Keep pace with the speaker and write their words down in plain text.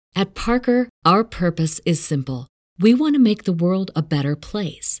At Parker, our purpose is simple. We want to make the world a better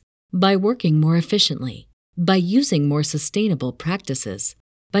place by working more efficiently, by using more sustainable practices,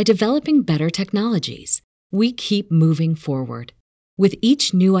 by developing better technologies. We keep moving forward. With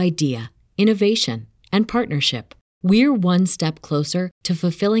each new idea, innovation, and partnership, we're one step closer to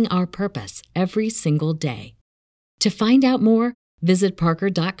fulfilling our purpose every single day. To find out more, visit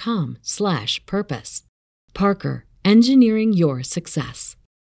parker.com/purpose. Parker, engineering your success.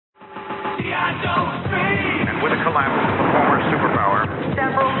 And with the collapse of the former superpower,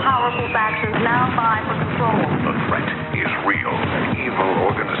 several powerful factions now vie for control. the threat is real. An evil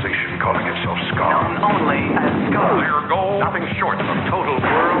organization calling itself SCAR. Known only as SCAR. Their goal, nothing short of total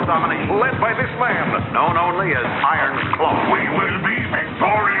world domination. Led by this man, known only as Iron Claw. We will be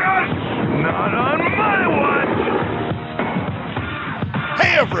victorious! Not on my watch!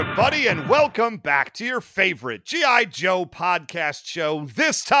 Hey everybody, and welcome back to your favorite G.I. Joe podcast show.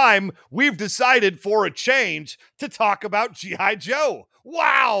 This time, we've decided for a change to talk about G.I. Joe.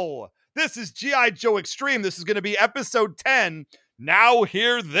 Wow! This is G.I. Joe Extreme. This is going to be episode 10. Now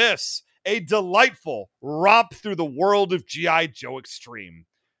hear this, a delightful romp through the world of G.I. Joe Extreme.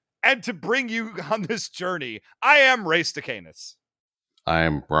 And to bring you on this journey, I am Ray Stacanis.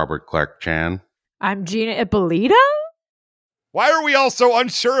 I'm Robert Clark Chan. I'm Gina Ippolito? Why are we all so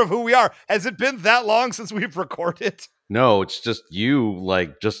unsure of who we are? Has it been that long since we've recorded? No, it's just you,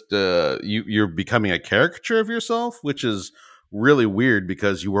 you're becoming a caricature of yourself, which is really weird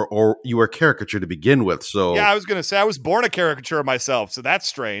because you were caricature to begin with. So yeah, I was gonna say I was born a caricature of myself, so that's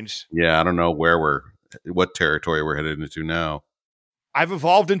strange. Yeah, I don't know what territory we're headed into now. I've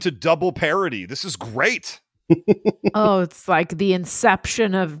evolved into double parody. This is great. Oh, it's like the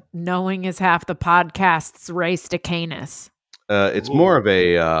inception of knowing is half the podcast's Ray Stacanis. It's more of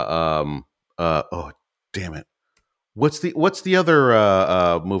a oh damn it. What's the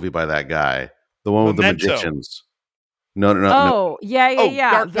other movie by that guy? The one with Memento. the magicians. No.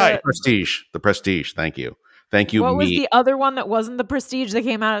 Yeah. Dark Knight. The Prestige. Thank you. What was the other one that wasn't the Prestige that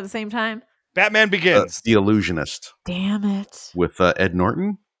came out at the same time? Batman Begins. The Illusionist. Damn it. With Ed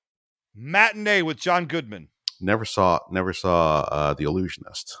Norton. Matinee with John Goodman. Never saw The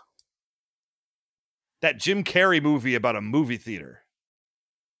Illusionist. That Jim Carrey movie about a movie theater.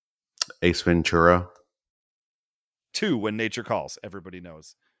 Ace Ventura. 2, When Nature Calls. Everybody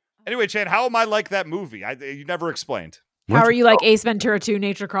knows. Anyway, Chan, how am I like that movie? You never explained. How are you like Ace Ventura 2,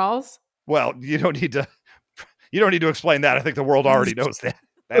 Nature Calls? Well, you don't need to explain that. I think the world already knows that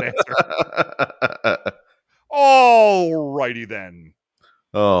answer. All righty then.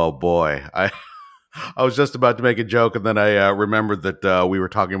 Oh boy. I was just about to make a joke, and then I remembered that we were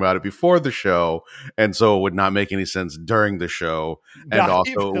talking about it before the show, and so it would not make any sense during the show. And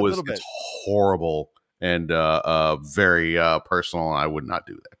also, it's horrible and very personal, and I would not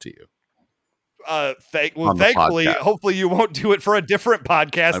do that to you. Thankfully, hopefully you won't do it for a different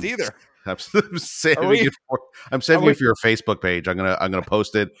podcast either. I'm saving it for your Facebook page. I'm gonna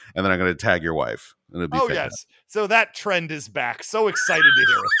post it, and then I'm gonna tag your wife. And it'll be fantastic. Yes, so that trend is back. So excited to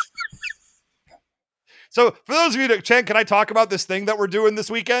hear it. So, for those of you that, Chen, can I talk about this thing that we're doing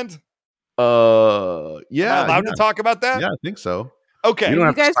this weekend? Yeah. Am I allowed to talk about that? Yeah, I think so. Okay.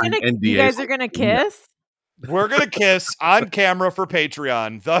 You guys are gonna kiss? We're gonna kiss on camera for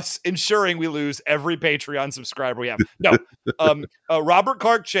Patreon, thus ensuring we lose every Patreon subscriber we have. No, Robert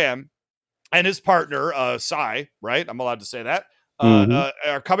Clark Chan and his partner, Cy, right? I'm allowed to say that.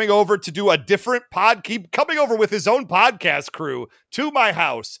 Are coming over to do a different keep coming over with his own podcast crew to my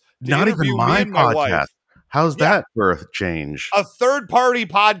house. Not even my podcast. Wife. How's that birth change? A third-party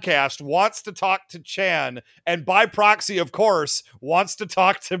podcast wants to talk to Chan, and by proxy, of course, wants to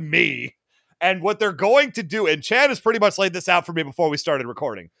talk to me. And what they're going to do, and Chan has pretty much laid this out for me before we started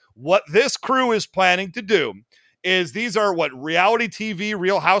recording. What this crew is planning to do is these are reality TV,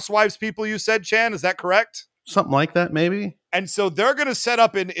 Real Housewives people you said, Chan? Is that correct? Something like that, maybe. And so they're going to set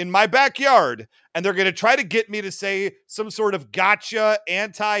up in my backyard, and they're going to try to get me to say some sort of gotcha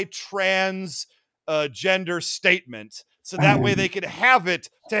anti-trans gender statement. So that way they can have it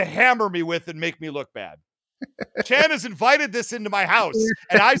to hammer me with and make me look bad. Chan has invited this into my house,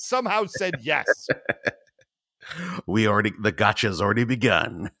 and I somehow said yes. The gotcha's already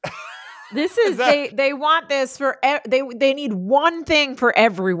begun. This is they want this for they need one thing for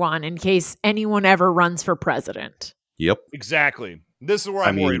everyone in case anyone ever runs for president. Yep. Exactly. This is where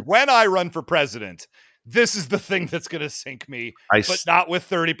I'm worried. When I run for president, this is the thing that's going to sink me, but not with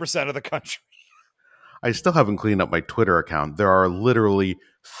 30% of the country. I still haven't cleaned up my Twitter account. There are literally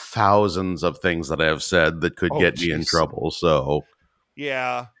thousands of things that I have said that could get me in trouble. So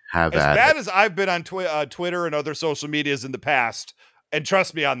yeah, as bad as I've been on Twitter and other social medias in the past, And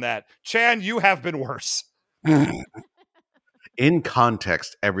trust me on that. Chan, you have been worse. In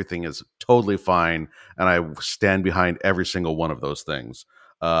context, everything is totally fine, and I stand behind every single one of those things.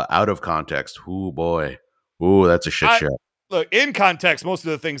 Out of context, ooh boy, ooh, that's a shit show. Look, in context, most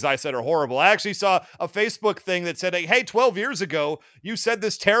of the things I said are horrible. I actually saw a Facebook thing that said, hey, 12 years ago, you said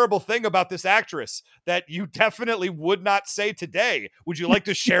this terrible thing about this actress that you definitely would not say today. Would you like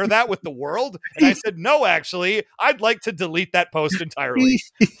to share that with the world? And I said, no, actually, I'd like to delete that post entirely.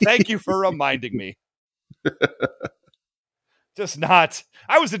 Thank you for reminding me. Just not.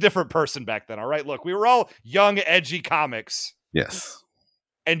 I was a different person back then, all right? Look, we were all young, edgy comics. Yes.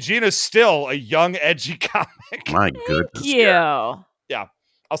 And Gina's still a young, edgy comic. My goodness. Thank you. Yeah,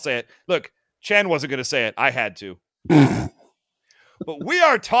 I'll say it. Look, Chan wasn't going to say it. I had to. But we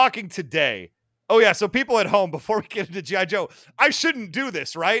are talking today. Oh, yeah, so people at home, before we get into G.I. Joe, I shouldn't do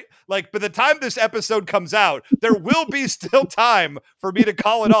this, right? Like, by the time this episode comes out, there will be still time for me to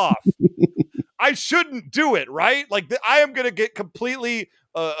call it off. I shouldn't do it, right? Like, I am going to get completely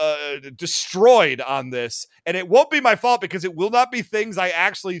destroyed on this, and it won't be my fault because it will not be things I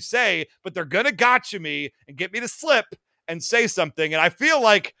actually say, but they're going to gotcha me and get me to slip and say something. And I feel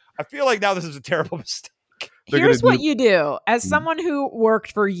like now this is a terrible mistake. Here's what you do. As someone who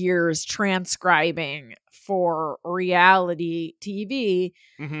worked for years transcribing for reality TV,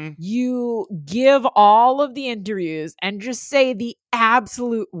 you give all of the interviews and just say the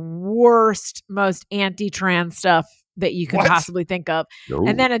absolute worst, most anti-trans stuff that you can possibly think of. No.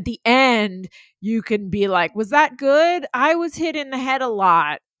 And then at the end, you can be like, was that good? I was hit in the head a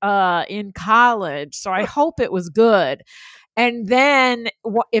lot in college, so I hope it was good. And then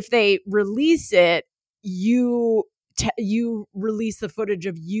if they release it, you release the footage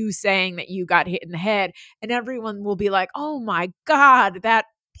of you saying that you got hit in the head, and everyone will be like, oh my God, that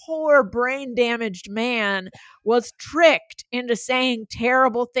poor brain damaged man was tricked into saying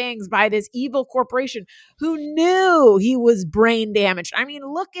terrible things by this evil corporation who knew he was brain damaged. I mean,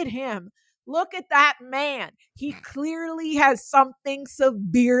 look at him. Look at that man. He clearly has something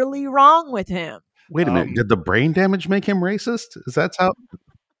severely wrong with him. Wait a minute. Did the brain damage make him racist? Is that how?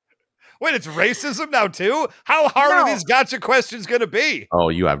 Wait, it's racism now too? How hard are these gotcha questions going to be? Oh,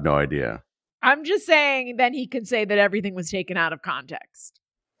 you have no idea. I'm just saying then he can say that everything was taken out of context.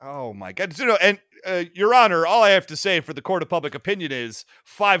 Oh my God. And Your Honor, all I have to say for the court of public opinion is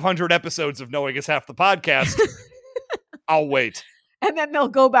 500 episodes of Knowing Is Half the Podcast. I'll wait. And then they'll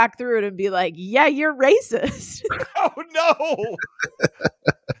go back through it and be like, yeah, you're racist. Oh no.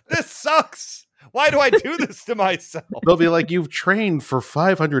 This sucks. Why do I do this to myself? They'll be like, you've trained for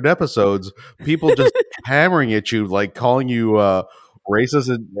 500 episodes. People just hammering at you, like calling you racist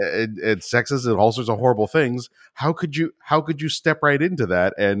and sexist and all sorts of horrible things. How could you step right into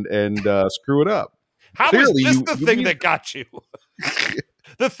that and screw it up? How Clearly, is this the thing that got you?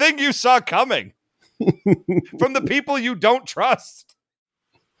 The thing you saw coming from the people you don't trust.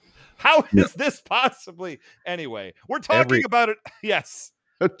 How is this possibly? Anyway, we're talking about it. Yes.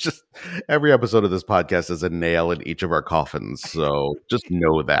 Just every episode of this podcast is a nail in each of our coffins. So just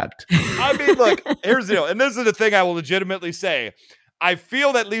know that. I mean, look, here's the deal. And this is the thing I will legitimately say. I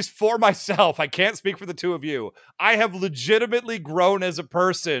feel that, at least for myself, I can't speak for the two of you, I have legitimately grown as a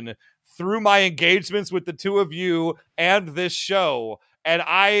person through my engagements with the two of you and this show. And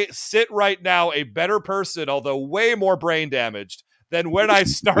I sit right now a better person, although way more brain damaged than when I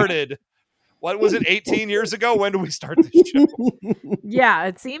started. What was it, 18 years ago? When did we start this show? Yeah,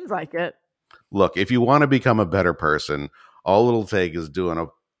 it seems like it. Look, if you want to become a better person, all it'll take is doing a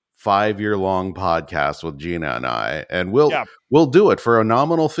 5-year-long podcast with Gina and I, and we'll do it for a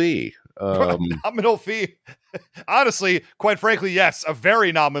nominal fee. Nominal fee? Honestly, quite frankly, yes, a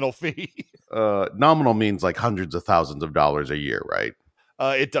very nominal fee. Nominal means like hundreds of thousands of dollars a year, right?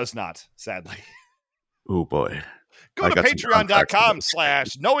 It does not, sadly. Oh, boy. Go to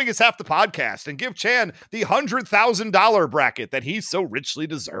patreon.com/Knowing Is Half the Podcast and give Chan the $100,000 bracket that he so richly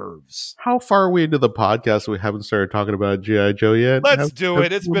deserves. How far are we into the podcast? We haven't started talking about G.I. Joe yet. Let's do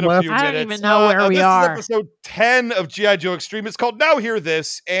it. It's been a few minutes. I don't even know where we are. This is episode 10 of G.I. Joe Extreme. It's called Now Hear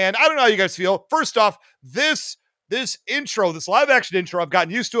This. And I don't know how you guys feel. First off, this intro, this live action intro, I've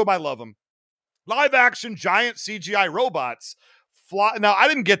gotten used to them. I love them. Live action giant CGI robots. Now, I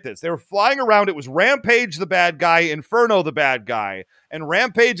didn't get this. They were flying around. It was Rampage the bad guy, Inferno the bad guy. And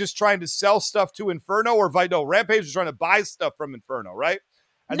Rampage is trying to sell stuff to Inferno, or no, Rampage is trying to buy stuff from Inferno, right?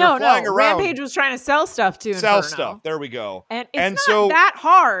 And no. Rampage was trying to sell stuff to Inferno. Sell stuff. There we go. And it's not that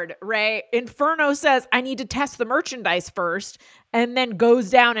hard, right? Inferno says, I need to test the merchandise first, and then goes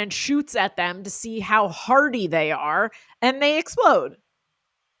down and shoots at them to see how hardy they are, and they explode.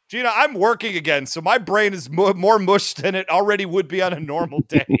 Gina, I'm working again, so my brain is more mush than it already would be on a normal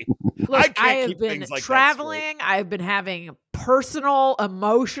day. Look, I have keep been things like that traveling. I've been having personal,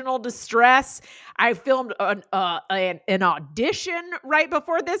 emotional distress. I filmed an audition right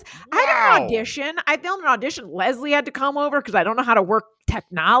before this. I Wow. had an audition. I filmed an audition. Leslie had to come over because I don't know how to work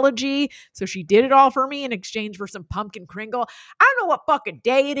technology. So she did it all for me in exchange for some pumpkin kringle. I don't know what fucking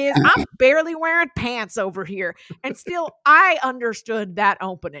day it is. I'm barely wearing pants over here. And still, I understood that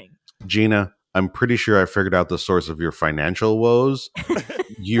opening. Gina, I'm pretty sure I figured out the source of your financial woes.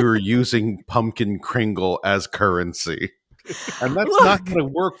 You're using pumpkin kringle as currency. And that's not going to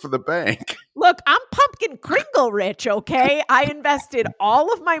work for the bank. Look, I'm pumpkin kringle rich, okay? I invested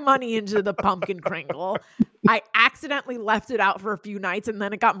all of my money into the pumpkin kringle. I accidentally left it out for a few nights and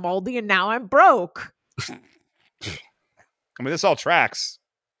then it got moldy and now I'm broke. I mean, this all tracks,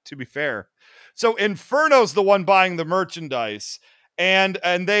 to be fair. So Inferno's the one buying the merchandise. And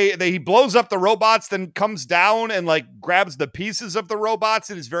he blows up the robots, then comes down and like grabs the pieces of the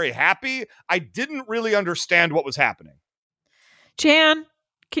robots and is very happy. I didn't really understand what was happening. Chan,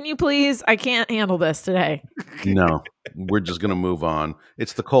 can you please? I can't handle this today. No, we're just going to move on.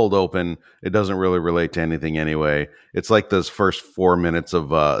 It's the cold open. It doesn't really relate to anything anyway. It's like those first 4 minutes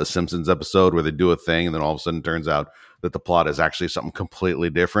of a Simpsons episode where they do a thing and then all of a sudden it turns out that the plot is actually something completely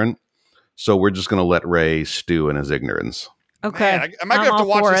different. So we're just going to let Ray stew in his ignorance. Okay. Man, am I going to have to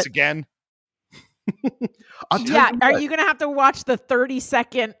watch this again? Yeah. Are you going to have to watch the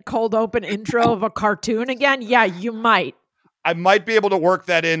 30-second cold open intro of a cartoon again? Yeah, you might. I might be able to work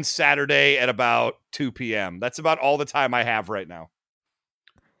that in Saturday at about 2 p.m. That's about all the time I have right now.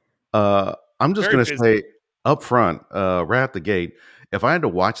 I'm just going to say up front, right out the gate, if I had to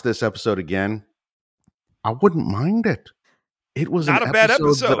watch this episode again, I wouldn't mind it. It was not a bad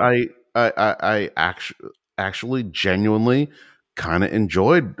episode that I actually genuinely kind of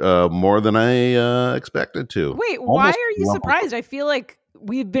enjoyed more than I expected to. Wait, why are you surprised? I feel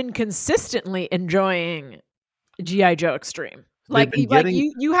we've been consistently enjoying G.I. Joe Extreme.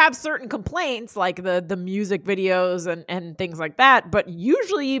 You have certain complaints like the music videos and things like that, but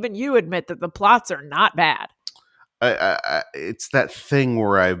usually even you admit that the plots are not bad. It's that thing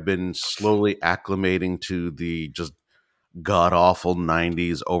where I've been slowly acclimating to the just god-awful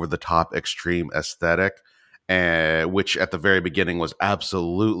 90s over-the-top extreme aesthetic, which at the very beginning was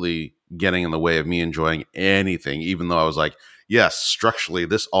absolutely getting in the way of me enjoying anything, even though I was like, yes, structurally,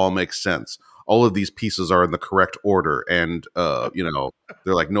 this all makes sense. All of these pieces are in the correct order, and they're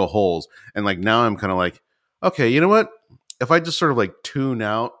like no holes. And like now I'm kind of like, okay, you know what? If I just sort of like tune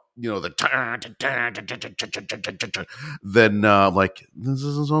out, the then like this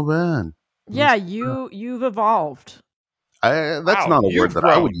isn't so bad. Yeah, you've evolved. That's not a word that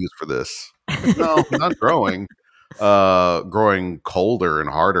I would use for this. No, not growing. Growing colder and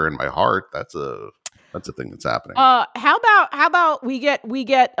harder in my heart. That's a thing that's happening. How about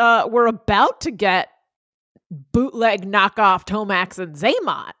we're about to get bootleg knockoff Tomax and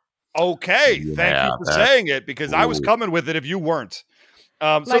Zaymot. Okay, thank you for saying it because I was coming with it if you weren't.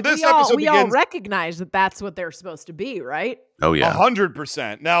 So this episode we all recognize that that's what they're supposed to be, right? Oh yeah,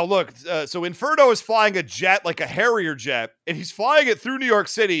 100%. Now look, so Inferno is flying a jet, like a Harrier jet, and he's flying it through New York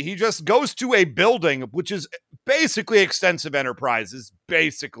City. He just goes to a building, which is basically Extensive Enterprises.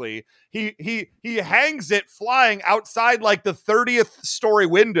 Basically, he hangs it flying outside like the 30th story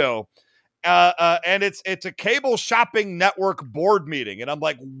window. And it's a cable shopping network board meeting, and I'm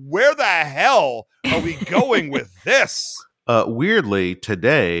like, where the hell are we going with this? Weirdly,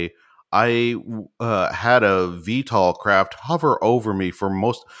 today I had a VTOL craft hover over me for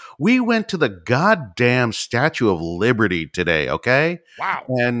most. We went to the goddamn Statue of Liberty today. Okay, wow.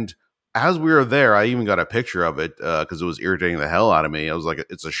 And as we were there, I even got a picture of it because it was irritating the hell out of me. I was like,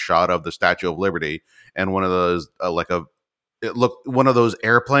 it's a shot of the Statue of Liberty and one of those one of those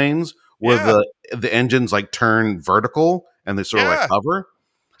airplanes where the engines like turn vertical and they sort of like hover.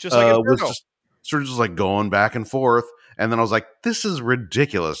 Just like was just sort of just like going back and forth. And then I was like, this is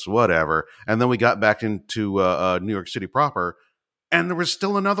ridiculous, whatever. And then we got back into New York City proper, and there was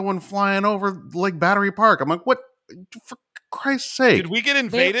still another one flying over like Battery Park. I'm like, what? For Christ's sake. Did we get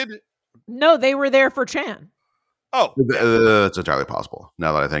invaded? No, they were there for Chan. Oh. That's entirely possible.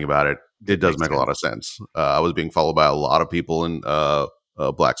 Now that I think about it, it does make a lot of sense. I was being followed by a lot of people in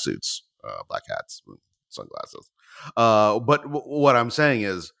black suits, black hats, sunglasses. But what I'm saying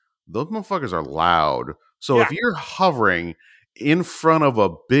is those motherfuckers are loud. So if you're hovering in front of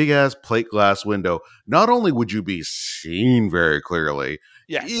a big ass plate glass window, not only would you be seen very clearly,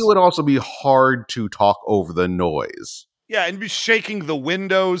 it would also be hard to talk over the noise. Yeah, and be shaking the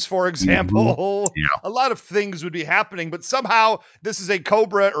windows, for example. Mm-hmm. Yeah. A lot of things would be happening, but somehow this is a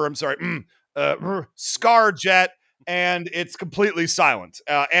Cobra, or I'm sorry, Scar jet, and it's completely silent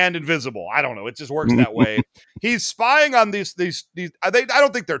and invisible. I don't know. It just works that way. He's spying on these. I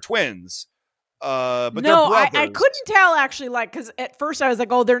don't think they're twins. But no, they're I brothers. couldn't tell actually, like, because at first I was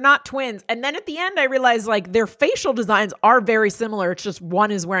like, oh, they're not twins. And then at the end I realized like their facial designs are very similar. It's just one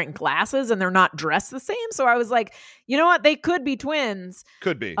is wearing glasses and they're not dressed the same. So I was like, you know what? They could be twins.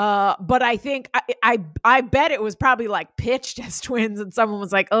 Could be. But I think I bet it was probably like pitched as twins and someone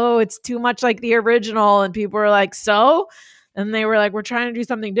was like, oh, it's too much like the original. And people were like, so? And they were like, we're trying to do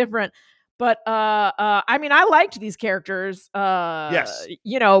something different. But I mean, I liked these characters. Yes.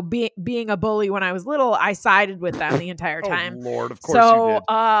 You know, being a bully when I was little, I sided with them the entire time. Oh, Lord, of course you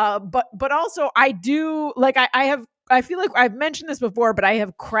did. But also I do like I feel like I've mentioned this before, but I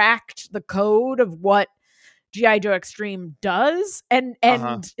have cracked the code of what G.I. Joe Extreme does, and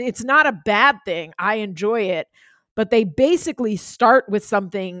it's not a bad thing. I enjoy it. But they basically start with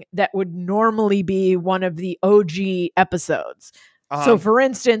something that would normally be one of the OG episodes. So, for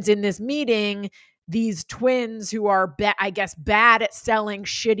instance, in this meeting, these twins who are, I guess, bad at selling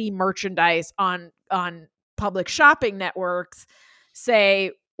shitty merchandise on public shopping networks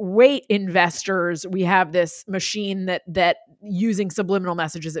say, wait, investors, we have this machine that using subliminal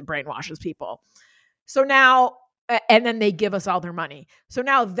messages, it brainwashes people. So now, and then they give us all their money. So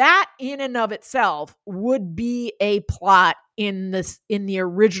now that in and of itself would be a plot in the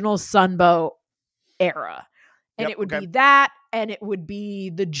original Sunbow era. And it would be that, and it would be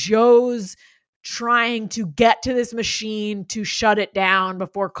the Joes trying to get to this machine to shut it down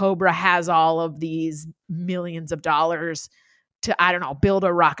before Cobra has all of these millions of dollars to, I don't know, build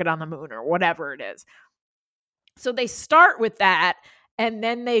a rocket on the moon or whatever it is. So they start with that, and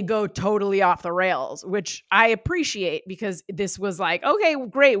then they go totally off the rails, which I appreciate because this was like, okay, well,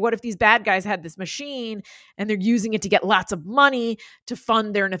 great. What if these bad guys had this machine and they're using it to get lots of money to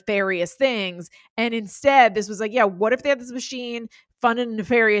fund their nefarious things? And instead, this was like, yeah, what if they had this machine funding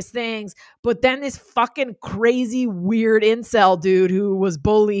nefarious things, but then this fucking crazy, weird incel dude who was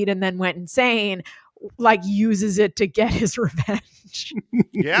bullied and then went insane, like uses it to get his revenge.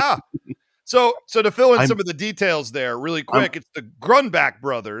 Yeah. So to fill in some of the details there really quick, it's the Grunback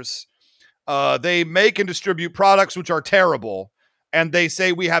brothers. They make and distribute products which are terrible. And they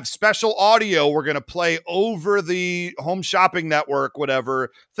say, we have special audio we're going to play over the home shopping network, whatever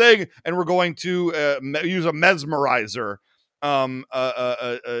thing. And we're going to use a mesmerizer. And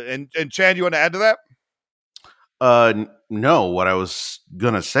Chan, you want to add to that? No, what I was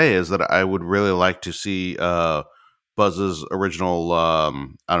going to say is that I would really like to see Buzz's original, I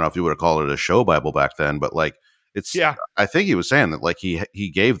don't know if you would have called it a show Bible back then, but like I think he was saying that like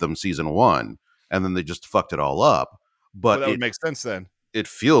he gave them season 1 and then they just fucked it all up. But that would make sense then. It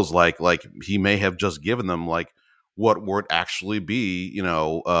feels like he may have just given them like what would actually be,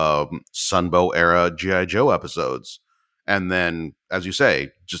 Sunbow era G.I. Joe episodes. And then, as you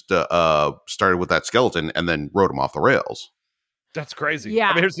say, just started with that skeleton and then wrote him off the rails. That's crazy. Yeah.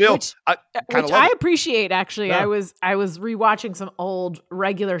 I mean, here's the deal. Which I appreciate, actually. Yeah. I was rewatching some old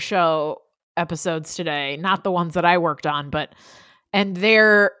regular show episodes today, not the ones that I worked on, and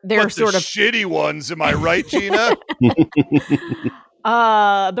they're sort of shitty ones. Am I right, Gina?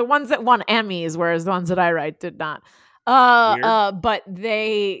 The ones that won Emmys, whereas the ones that I write did not. But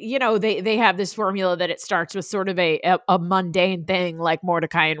they, they have this formula that it starts with sort of a mundane thing, like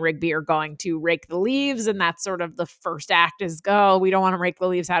Mordecai and Rigby are going to rake the leaves, and that's sort of the first act is go, we don't want to rake the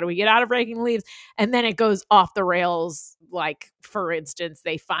leaves. How do we get out of raking the leaves? And then it goes off the rails. Like, for instance,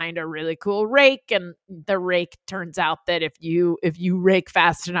 they find a really cool rake, and the rake turns out that if you rake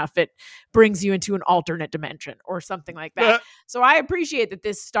fast enough, it brings you into an alternate dimension or something like that. So I appreciate that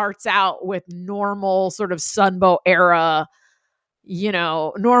this starts out with normal sort of Sunbow era,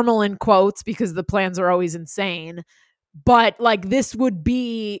 normal in quotes because the plans are always insane. But like this would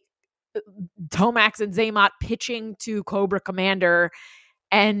be Tomax and Xamot pitching to Cobra Commander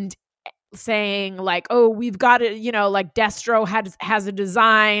and saying like, oh, we've got it, like Destro has a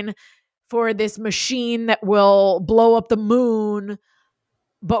design for this machine that will blow up the moon,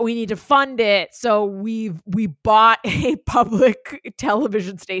 but we need to fund it. So we bought a public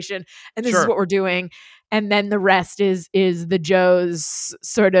television station and this is what we're doing. And then the rest is the Joes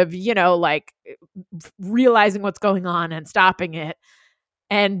sort of, like realizing what's going on and stopping it.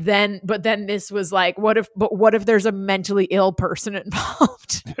 And then, but then this was like, what if there's a mentally ill person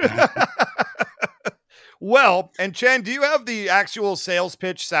involved? Well, and Chen, do you have the actual sales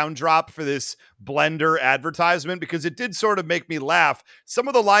pitch sound drop for this blender advertisement? Because it did sort of make me laugh. Some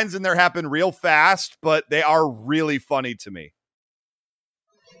of the lines in there happen real fast, but they are really funny to me.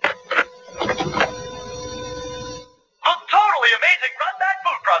 The totally amazing Runback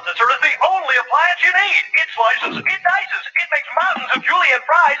food processor is the only appliance you need. It slices, it dices, it makes mountains of julienne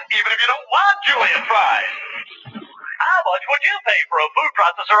fries, even if you don't want julienne fries. How much would you pay for a food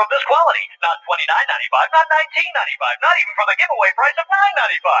processor of this quality? Not $29.95, not $19.95, not even for the giveaway price of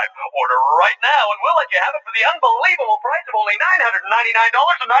 $9.95. Order right now and we'll let you have it for the unbelievable price of only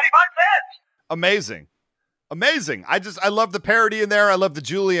 $999.95. Amazing. Amazing. I love the parody in there. I love the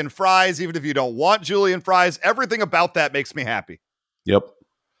julienne fries, even if you don't want julienne fries. Everything about that makes me happy. Yep.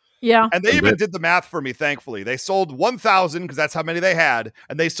 Yeah. And they even did the math for me, thankfully. They sold 1,000 because that's how many they had.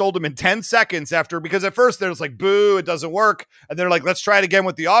 And they sold them in 10 seconds after, because at first there's like, boo, it doesn't work. And they're like, let's try it again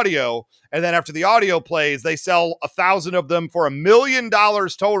with the audio. And then after the audio plays, they sell 1,000 of them for $1 million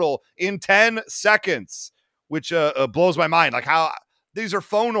total in 10 seconds, which blows my mind. Like, how these are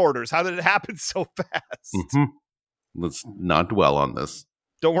phone orders. How did it happen so fast? Mm-hmm. Let's not dwell on this.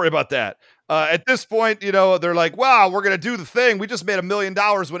 Don't worry about that. At this point, you know, they're like, wow, we're going to do the thing. We just made $1 million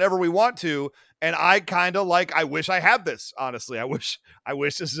whenever we want to. And I kind of like, I wish I had this, honestly. I wish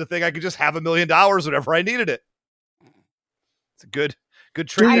this is a thing I could just have $1 million whenever I needed it. It's a good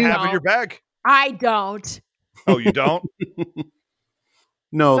trick to have in your bag. I don't. Oh, you don't?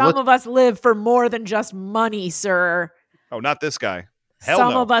 No. Some of us live for more than just money, sir. Oh, not this guy. Hell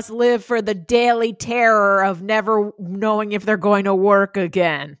Some no. of us live for the daily terror of never knowing if they're going to work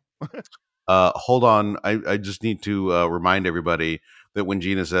again. Hold on. I just need to remind everybody that when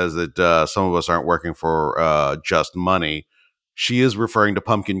Gina says that some of us aren't working for just money, she is referring to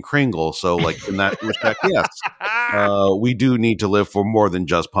Pumpkin Kringle. So, like, in that respect, yes, we do need to live for more than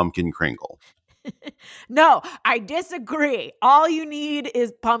just Pumpkin Kringle. No, I disagree. All you need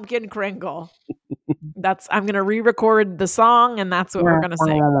is Pumpkin Kringle. I'm going to re-record the song, and that's what we're going to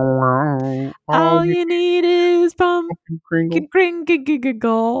sing. All you need is Pumpkin Kringle. Okay,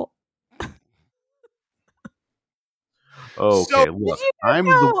 So, look, Did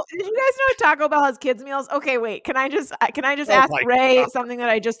you guys know Taco Bell has kids meals? Okay, wait. Can I just ask my Ray God. something that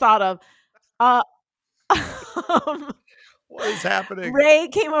I just thought of? What is happening? Ray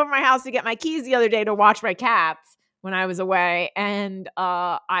came over my house to get my keys the other day to watch my cats when I was away, and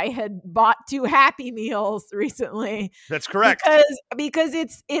I had bought 2 Happy Meals recently. That's correct. Because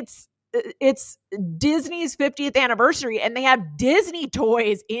it's Disney's 50th anniversary, and they have Disney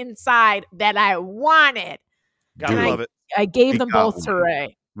toys inside that I wanted. Gotta And love it. I gave We them got both to one.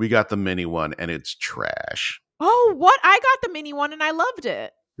 Ray. We got the mini one, and it's trash. Oh, what? I got the mini one, and I loved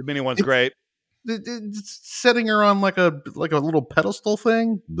it. The mini one's great. It's setting her on like a little pedestal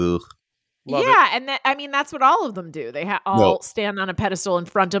thing. Ugh. Love yeah, and that's what all of them do. They all stand on a pedestal in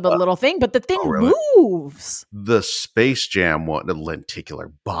front of a little thing, but the thing really? moves. The Space Jam one, the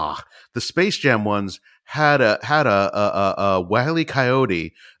lenticular, the Space Jam ones had a Wile E.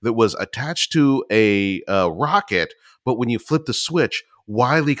 Coyote that was attached to a rocket, but when you flip the switch,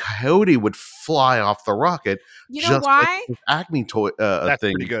 Wile E. Coyote would fly off the rocket. You know why? Like the Acme toy That's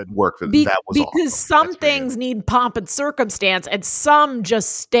thing pretty good. worked for them. That was because awesome. some things need pomp and circumstance, and some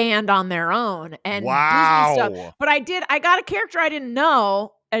just stand on their own. And Wow. Disney stuff. But I got a character I didn't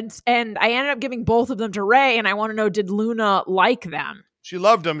know, and I ended up giving both of them to Ray. And I want to know, did Luna like them? She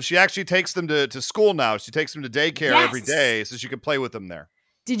loved them. She actually takes them to school now. She takes them to daycare every day so she can play with them there.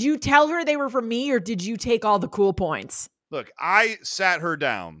 Did you tell her they were for me, or did you take all the cool points? Look, I sat her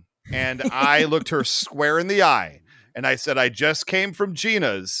down and I looked her square in the eye and I said, I just came from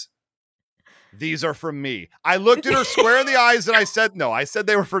Gina's. These are from me. I looked at her square in the eyes and I said, no, I said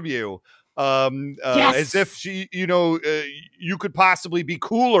they were from you. Yes. As if she, you could possibly be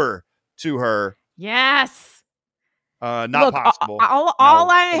cooler to her. Yes. Not possible. All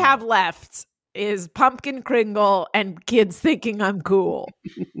I have left is Pumpkin Kringle and kids thinking I'm cool.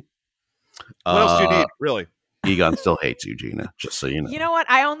 What else do you need, really? Egon still hates you, Gina, just so you know. You know what?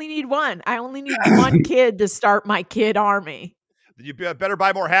 I only need one. I only need one kid to start my kid army. You better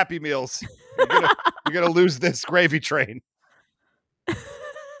buy more Happy Meals. You're gonna lose this gravy train. I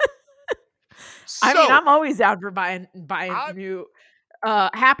mean, I'm always down for buying new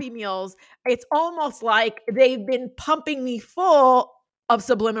Happy Meals. It's almost like they've been pumping me full of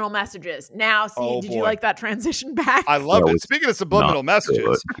subliminal messages. Now, did you like that transition back? I love it. Speaking of subliminal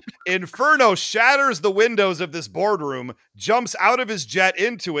messages, Inferno shatters the windows of this boardroom, jumps out of his jet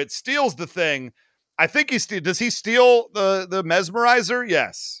into it, steals the thing. I think does he steal the mesmerizer?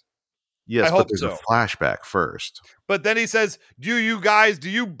 Yes. Yes, I but hope there's so. a flashback first. But then he says, do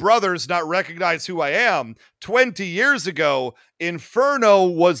you brothers not recognize who I am? 20 years ago, Inferno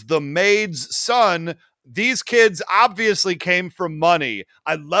was the maid's son. These kids obviously came from money.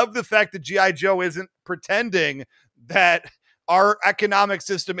 I love the fact that G.I. Joe isn't pretending that our economic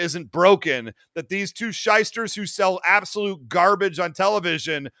system isn't broken, that these two shysters who sell absolute garbage on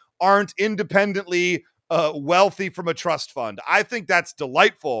television aren't independently wealthy from a trust fund. I think that's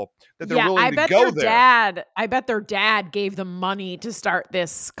delightful that they're willing to go there. I bet their dad gave them money to start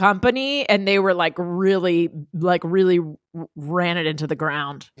this company, and they were really ran it into the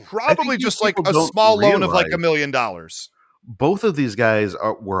ground. Probably just like a small loan of like $1 million. Both of these guys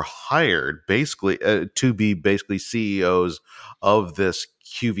were hired basically to be basically CEOs of this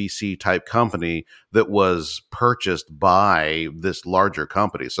QVC type company that was purchased by this larger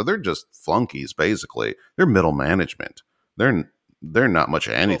company. So they're just flunkies, basically. They're middle management. They're not much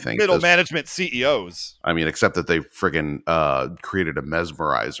of anything. Middle management CEOs. I mean, except that they friggin' created a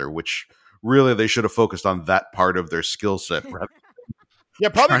mesmerizer, which really they should have focused on that part of their skill set. Yeah,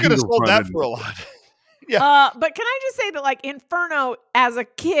 probably could have sold that for a lot. Yeah. But can I just say that Inferno as a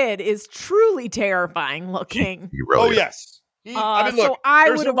kid is truly terrifying looking. Really yes. Look, so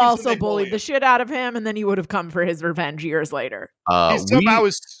I would have also bullied the shit out of him, and then he would have come for his revenge years later. He somehow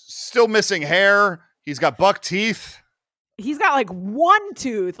is still missing hair. He's got buck teeth. He's got one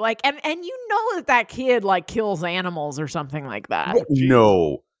tooth, and you know that kid kills animals or something like that.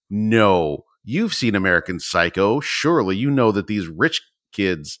 No. You've seen American Psycho. Surely you know that these rich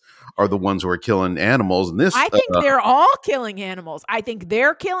kids are the ones who are killing animals. And I think they're all killing animals. I think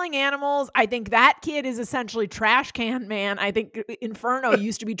they're killing animals. I think that kid is essentially Trash Can Man. I think Inferno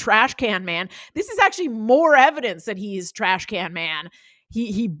used to be Trash Can Man. This is actually more evidence that he's Trash Can Man.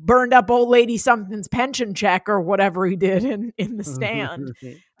 He burned up old lady something's pension check or whatever he did in the stand.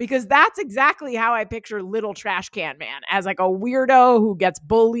 Because that's exactly how I picture little Trash Can Man, as a weirdo who gets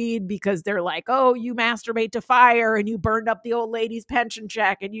bullied because they're like, oh, you masturbate to fire and you burned up the old lady's pension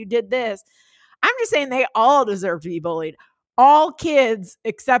check and you did this. I'm just saying they all deserve to be bullied. All kids,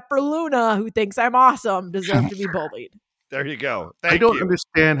 except for Luna, who thinks I'm awesome, deserve to be bullied. There you go. I don't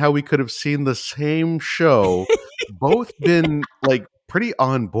understand how we could have seen the same show, both been pretty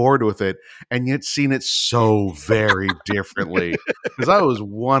on board with it, and yet seen it so very differently. Because I was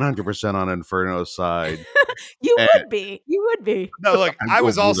 100% on Inferno's side. You would be. No, look, I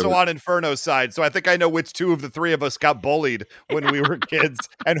was also on Inferno's side, so I think I know which two of the three of us got bullied when we were kids,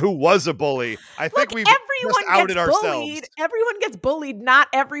 and who was a bully. I think we've just outed ourselves. Everyone gets bullied. Not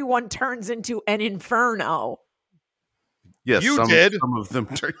everyone turns into an Inferno. Yes, you did. Some of them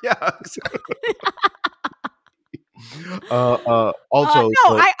turned. Yeah. Also,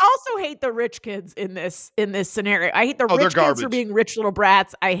 I also hate the rich kids in this scenario. I hate the rich kids for being rich little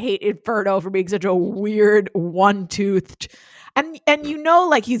brats. I hate Inferno for being such a weird one-toothed, and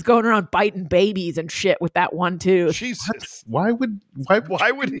he's going around biting babies and shit with that one tooth. Jesus, why would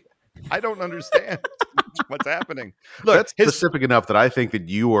he? I don't understand what's happening. Look, that's specific enough that I think that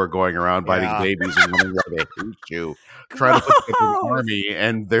you are going around biting babies and wondering why they hate you. Trying to put together an army,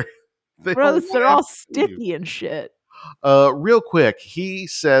 and they're all sticky and shit. Real quick, he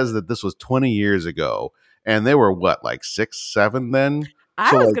says that this was 20 years ago, and they were what, 6, 7 then?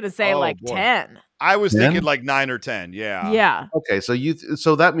 I was going to say 10. I was thinking 9 or 10. Yeah. Yeah. Okay, so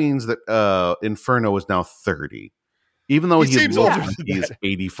that means that Inferno is now 30. Even though he is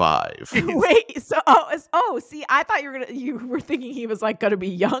 85. Wait, see, I thought you were thinking he was going to be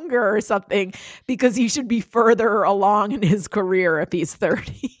younger or something, because he should be further along in his career if he's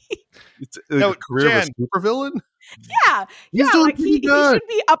 30. It's a career of a supervillain? Yeah. He should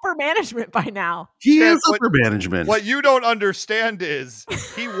be upper management by now. He is upper management. What you don't understand is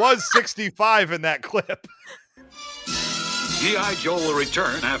he was 65 in that clip. G.I. Joe will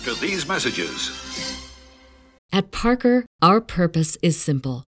return after these messages. At Parker, our purpose is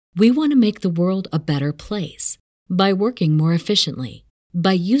simple. We want to make the world a better place by working more efficiently,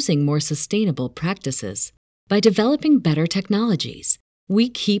 by using more sustainable practices, by developing better technologies. We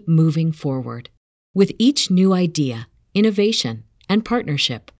keep moving forward. With each new idea, innovation, and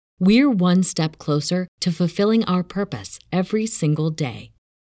partnership, we're one step closer to fulfilling our purpose every single day.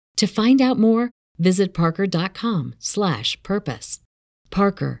 To find out more, visit parker.com/purpose.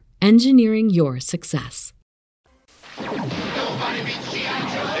 Parker, engineering your success. Nobody beats G.I.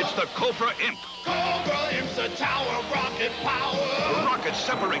 Joe. It's the Cobra Imp. Cobra Imp's a tower of rocket power. The rockets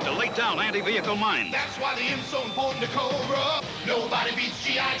separate to lay down anti-vehicle mines. That's why the Imp's so important to Cobra. Nobody beats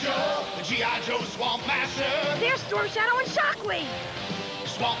G.I. Joe. The G.I. Joe Swamp Master. There's Storm Shadow and Shockwave.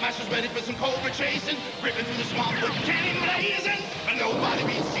 Swamp Master's ready for some Cobra chasing. Ripping through the swamp with cannon blazing. And nobody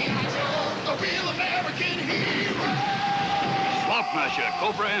beats G.I. Joe. Swamp Masher,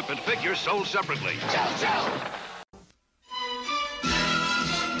 Cobra Imp, and Figure sold separately.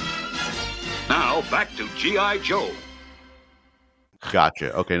 Now, back to G.I. Joe.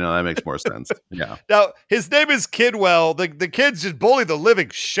 Gotcha. Okay, no, that makes more sense. Yeah. Now, his name is Kidwell. The kids just bully the living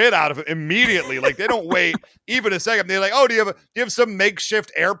shit out of him immediately. Like, they don't wait even a second. They're like, oh, do you have some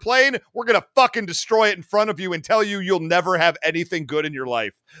makeshift airplane? We're going to fucking destroy it in front of you and tell you you'll never have anything good in your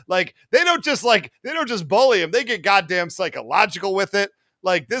life. Like, they don't just bully him. They get goddamn psychological with it.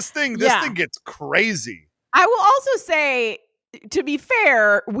 Like, this thing gets crazy. I will also say, to be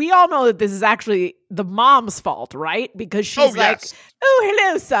fair, we all know that this is actually the mom's fault, right? Because she's like, oh,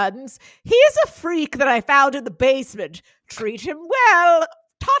 hello, sons. Here's a freak that I found in the basement. Treat him well.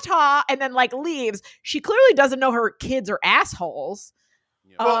 Ta-ta. And then, like, leaves. She clearly doesn't know her kids are assholes.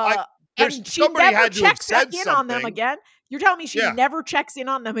 Well, and she never checks in on them again. You're telling me she never checks in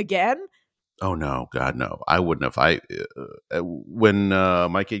on them again? Oh, no. God, no. I wouldn't have. When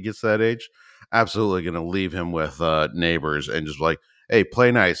my kid gets to that age, absolutely going to leave him with neighbors and just like, hey,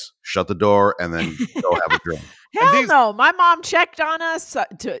 play nice, shut the door, and then go have a drink. Hell no. My mom checked on us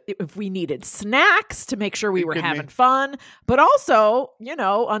if we needed snacks to make sure we were having fun, but also,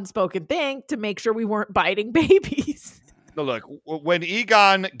 unspoken thing to make sure we weren't biting babies. No, look, when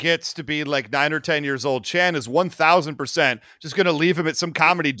Egon gets to be like 9 or 10 years old, Chan is 1,000% just going to leave him at some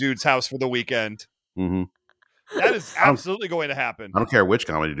comedy dude's house for the weekend. Mm-hmm. That is absolutely going to happen. I don't care which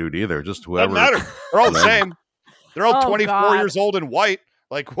comedy dude either. Just whoever. Doesn't matter. They're all the same. They're all 24 years old and white.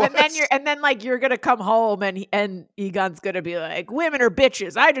 Like what? And then you're gonna come home and Egon's gonna be like, women are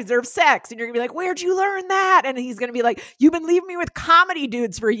bitches. I deserve sex. And you're gonna be like, where'd you learn that? And he's gonna be like, you've been leaving me with comedy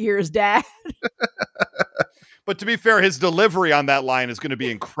dudes for years, Dad. But to be fair, his delivery on that line is going to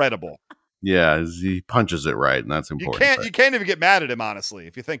be incredible. Yeah, he punches it right, and that's important. You can't even get mad at him, honestly,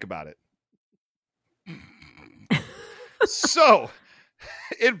 if you think about it. So,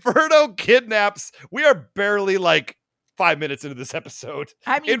 Inferno kidnaps. We are barely like 5 minutes into this episode.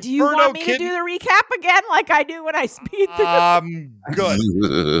 I mean, do you want me to do the recap again like I do when I speed through?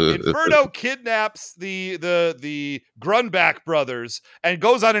 Good. Inferno kidnaps the Grunback brothers and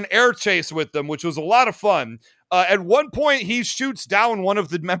goes on an air chase with them, which was a lot of fun. At one point, he shoots down one of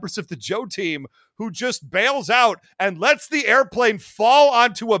the members of the Joe team who just bails out and lets the airplane fall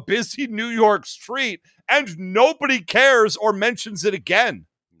onto a busy New York street, and nobody cares or mentions it again.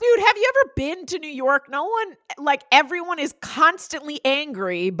 Dude, have you ever been to New York? Everyone is constantly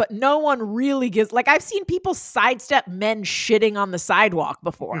angry, but no one really gives. Like, I've seen people sidestep men shitting on the sidewalk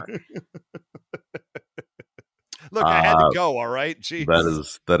before. Look, I had to go, all right? Jeez.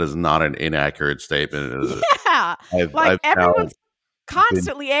 That is not an inaccurate statement. Yeah. Everyone's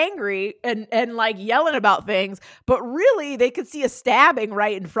constantly angry and like yelling about things, but really they could see a stabbing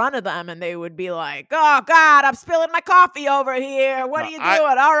right in front of them and they would be like, oh God, I'm spilling my coffee over here. What are you doing?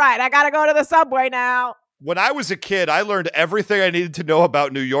 All right, I gotta go to the subway now. When I was a kid, I learned everything I needed to know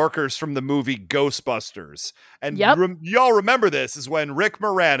about New Yorkers from the movie Ghostbusters. And y'all remember this is when Rick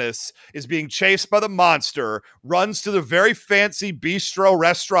Moranis is being chased by the monster, runs to the very fancy bistro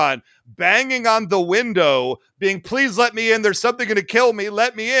restaurant, banging on the window, being, please let me in. There's something going to kill me.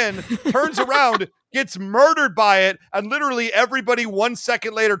 Let me in. Turns around, gets murdered by it. And literally everybody 1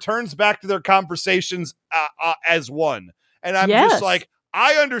 second later turns back to their conversations as one. And I'm just like,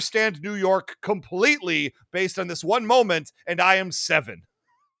 I understand New York completely based on this one moment, and I am 7.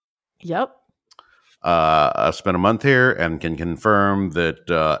 Yep. I spent a month here and can confirm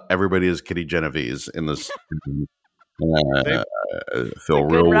that everybody is Kitty Genovese in this. Feel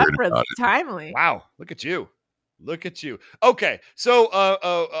real weird about it. Timely. Wow, look at you. Okay, so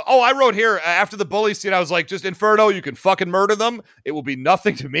I wrote here after the bully scene, I was like, just Inferno, you can fucking murder them. It will be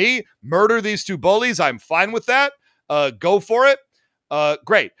nothing to me. Murder these 2 bullies. I'm fine with that. Go for it.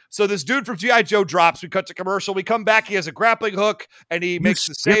 Great. So this dude from G.I. Joe drops. We cut to commercial. We come back. He has a grappling hook, and he makes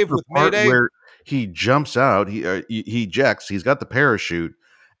the save with Mayday. Where he jumps out. He ejects. He's got the parachute,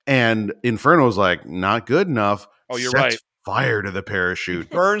 and Inferno's like, not good enough. Oh, you're Sets right. Fire to the parachute.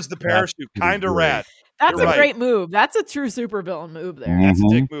 Burns the parachute. Kind of rad. That's a great move. That's a true supervillain move there. Mm-hmm. That's a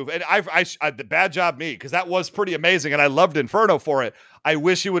dick move. And I bad job me, because that was pretty amazing, and I loved Inferno for it. I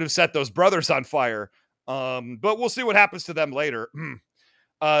wish he would have set those brothers on fire. But we'll see what happens to them later.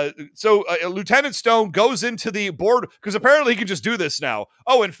 So Lieutenant Stone goes into the board because apparently he can just do this now.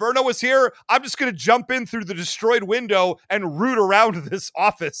 Oh, Inferno is here. I'm just going to jump in through the destroyed window and root around this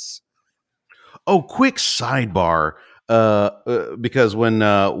office. Oh, quick sidebar. Because when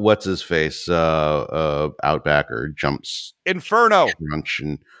what's his face Outbacker jumps Inferno Crunch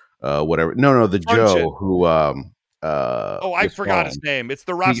and whatever. No, the Joe who I forgot his name. It's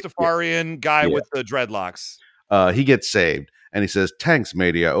the Rastafarian guy with the dreadlocks. He gets saved, and he says, "Thanks,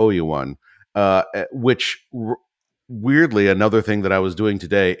 matey, I owe you one." Which weirdly, another thing that I was doing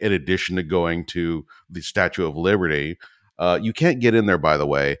today, in addition to going to the Statue of Liberty, you can't get in there, by the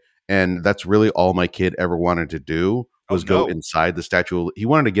way, and that's really all my kid ever wanted to do was go inside the statue. He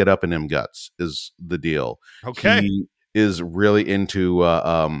wanted to get up in them guts, is the deal. Okay. He is really into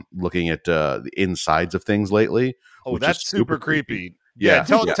looking at the insides of things lately. Oh, that's super creepy. Yeah.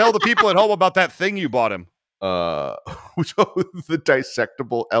 Tell the people at home about that thing you bought him. The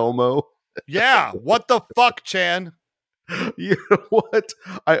dissectable Elmo. Yeah. What the fuck, Chan? You know what?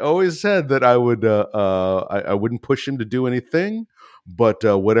 I always said that I would I wouldn't push him to do anything, but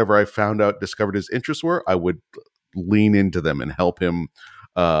whatever I discovered his interests were, I would lean into them and help him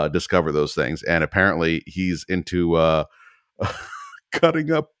discover those things. And apparently he's into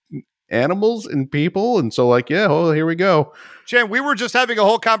cutting up animals and people, and so here we go. Chan, we were just having a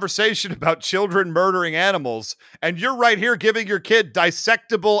whole conversation about children murdering animals, and you're right here giving your kid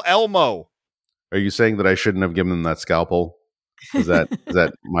dissectable Elmo. Are you saying that I shouldn't have given them that scalpel? That's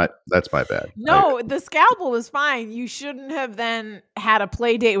my bad. No, the scalpel was fine. You shouldn't have then had a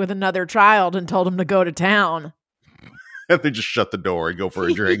play date with another child and told him to go to town. And they just shut the door and go for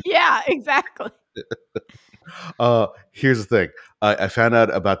a drink. Yeah, exactly. Here's the thing. I found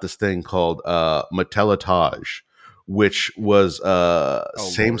out about this thing called matelotage, which was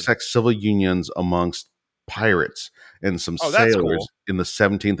same-sex civil unions amongst pirates and some sailors in the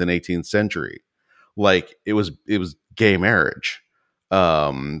 17th and 18th century. Like it was gay marriage.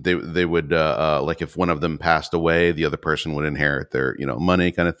 They would like if one of them passed away, the other person would inherit their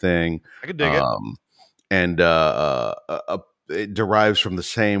money, kind of thing. I could dig it. And it derives from the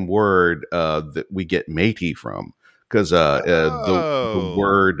same word that we get matey from, because the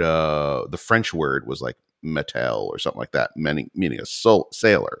word, the French word was like Mattel or something like that, meaning a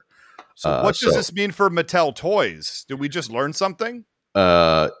sailor. So what does this mean for Mattel toys? Did we just learn something?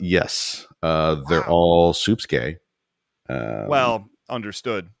 Yes. They're all soups gay. Well,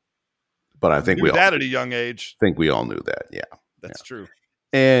 understood. But I think we knew that at a young age. Think we all knew that. Yeah, that's true.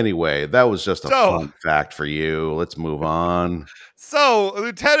 Anyway, that was just a fun fact for you. Let's move on. So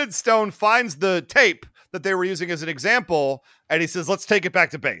Lieutenant Stone finds the tape that they were using as an example, and he says, "Let's take it back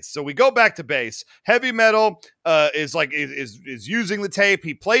to base." So we go back to base. Heavy Metal is using the tape.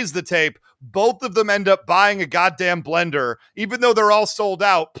 He plays the tape. Both of them end up buying a goddamn blender, even though they're all sold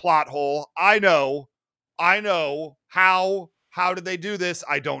out. Plot hole. I know. How did they do this?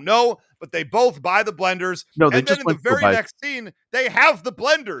 I don't know, but they both buy the blenders. No, they and just then in the very next scene, they have the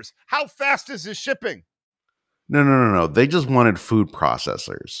blenders. How fast is this shipping? No. They just wanted food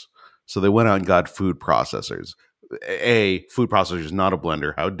processors. So they went out and got food processors. Food processor is not a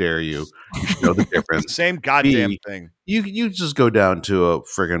blender. How dare you? You should know the difference. Same goddamn thing. You just go down to a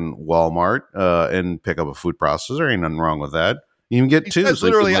friggin' Walmart and pick up a food processor. Ain't nothing wrong with that. You can get two. So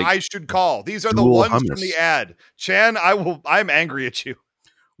literally, I should call. These are the ones from the ad. Chan, I'm angry at you.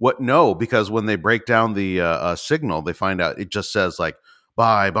 What? No, because when they break down the signal, they find out it just says like,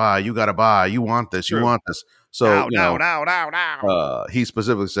 buy, you got to buy. You want this, you want this. So now. He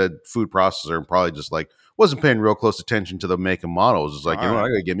specifically said food processor and probably just like wasn't paying real close attention to the make and model. It was just like, I got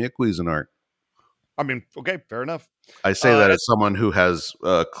to give me a Cuisinart. I mean, okay, fair enough. I say that as someone who has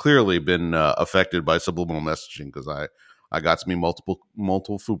clearly been affected by subliminal messaging, because I got me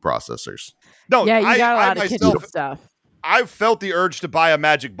multiple food processors. No, yeah, you got a lot of kitchen stuff. I felt the urge to buy a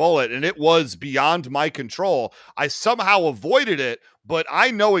magic bullet, and it was beyond my control. I somehow avoided it, but I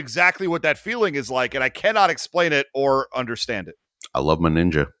know exactly what that feeling is like, and I cannot explain it or understand it. I love my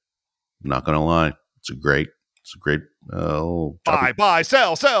Ninja. I'm not gonna lie, it's a great. Buy,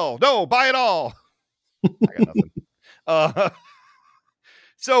 sell. No, buy it all. I got nothing.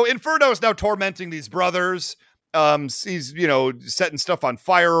 So Inferno is now tormenting these brothers. He's, setting stuff on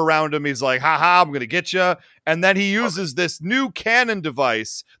fire around him. He's like, haha, I'm going to get you. And then he uses this new cannon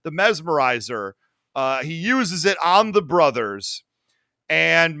device, the Mesmerizer. He uses it on the brothers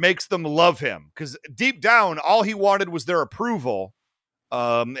and makes them love him. Because deep down, all he wanted was their approval.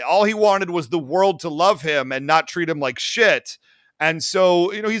 All he wanted was the world to love him and not treat him like shit. And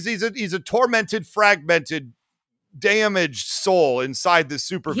so, he's a tormented, fragmented, damaged soul inside this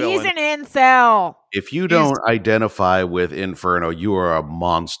supervillain. He's an incel. If you don't identify with Inferno, you are a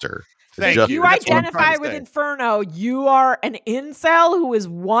monster. Thank you. You identify with Inferno, you are an incel who is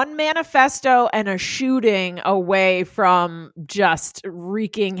one manifesto and a shooting away from just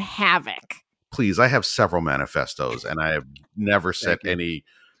wreaking havoc. Please, I have several manifestos, and I have never set any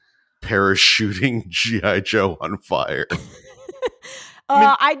parachuting G.I. Joe on fire.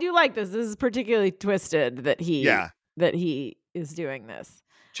 I do like this. This is particularly twisted that he is doing this.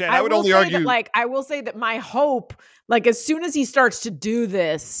 Chan, I would only argue I will say that my hope, like as soon as he starts to do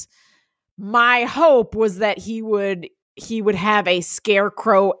this, my hope was that he would have a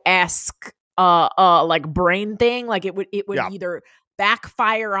Scarecrow-esque like brain thing. Like it would either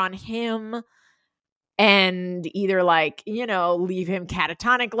backfire on him and either like, leave him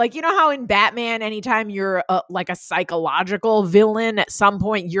catatonic. Like, how in Batman, anytime you're like a psychological villain, at some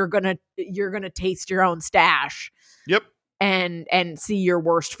point you're gonna taste your own stash. Yep. And see your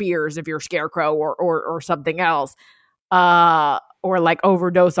worst fears if you're Scarecrow or something else. Or like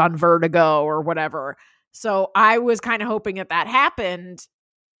overdose on vertigo or whatever. So I was kind of hoping that happened.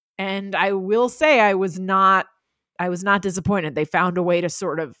 And I will say I was not disappointed. They found a way to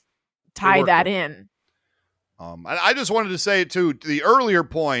sort of tie that in. I just wanted to say to the earlier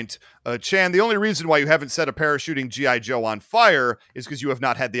point, Chan, the only reason why you haven't set a parachuting G.I. Joe on fire is because you have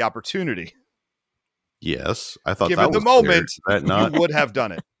not had the opportunity. Yes, I thought given that was the moment, you would have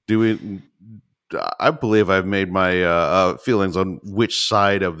done it. I believe I've made my feelings on which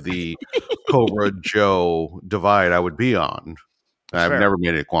side of the Cobra Joe divide I would be on. I've never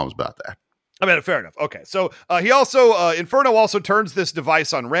made any qualms about that. I mean, fair enough. Okay, so he also, Inferno also turns this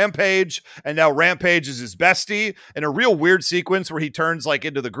device on Rampage, and now Rampage is his bestie in a real weird sequence where he turns like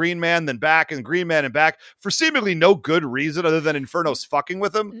into the Green Man, then back, and Green Man and back for seemingly no good reason other than Inferno's fucking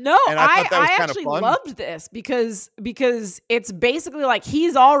with him. No, and I thought that was kind actually of fun. Loved this because it's basically like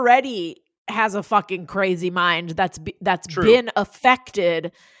he's already has a fucking crazy mind that's been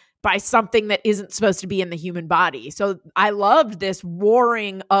affected by something that isn't supposed to be in the human body. So I loved this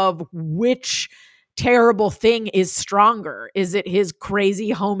warring of which terrible thing is stronger. Is it his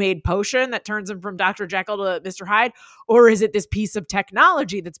crazy homemade potion that turns him from Dr. Jekyll to Mr. Hyde? Or is it this piece of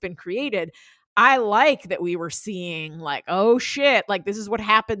technology that's been created? I like that we were seeing like, oh shit, like this is what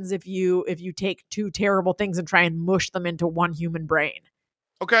happens if you take two terrible things and try and mush them into one human brain.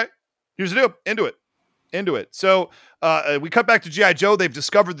 Okay. Here's the deal. Into it. So we cut back to G.I. Joe. They've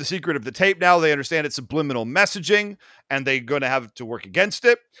discovered the secret of the tape now. They understand it's subliminal messaging, and they're going to have to work against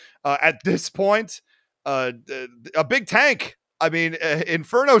it. At this point, a big tank. I mean,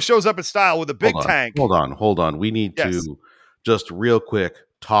 Inferno shows up in style with a big tank. Hold on. We need to just real quick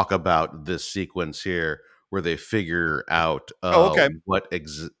talk about this sequence here where they figure out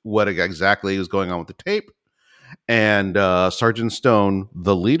what exactly is going on with the tape. And Sergeant Stone,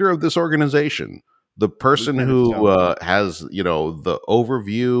 the leader of this organization, the person who has, the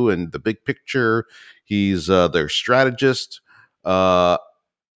overview and the big picture, he's their strategist, knows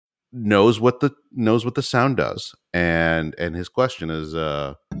what the sound does, and his question is,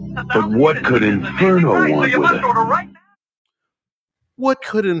 but what could Inferno want with it? What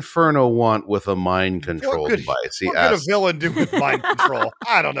could Inferno want with a mind control device? What could a villain do with mind control?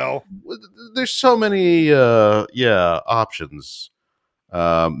 I don't know. There's so many options.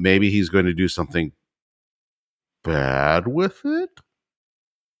 Maybe he's going to do something bad with it.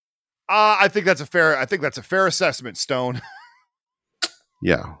 I think that's a fair assessment, Stone.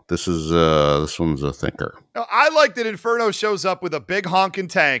 Yeah, this one's a thinker. Now, I like that Inferno shows up with a big honking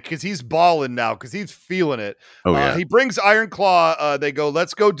tank because he's balling now because he's feeling it. Oh yeah. He brings Iron Claw. They go,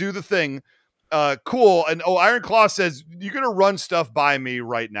 let's go do the thing. Cool. And Iron Claw says, you're gonna run stuff by me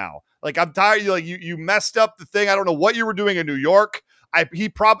right now. Like I'm tired. You messed up the thing. I don't know what you were doing in New York.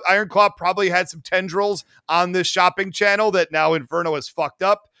 Iron Claw probably had some tendrils on this shopping channel that now Inferno has fucked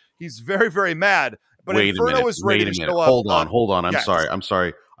up. He's very, very mad. But Inferno is ready to show up. Hold on. I'm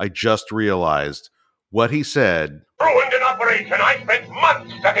sorry. I just realized what he said. Ruined an operation I spent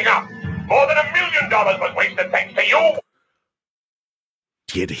months setting up. More than $1 million was wasted thanks to you.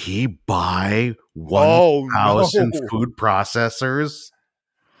 Did he buy 1,000 food processors?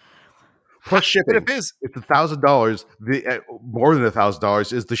 Plus shipping. But it's $1,000. More than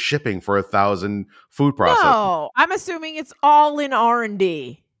 $1,000 is the shipping for 1,000 food processors. No, I'm assuming it's all in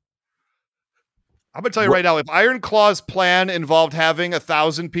R&D. I'm gonna tell you right now, if Iron Claw's plan involved having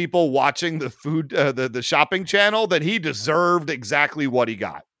 1,000 people watching the food, the shopping channel, then he deserved exactly what he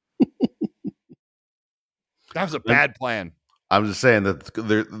got. That was a bad plan. I'm just saying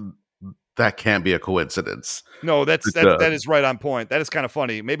that can't be a coincidence. No, that is right on point. That is kind of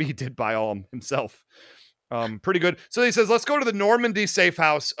funny. Maybe he did buy all himself. Pretty good. So he says, let's go to the Normandy safe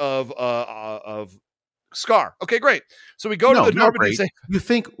house of Scar. Okay, great. So we go to the Normandy safe. You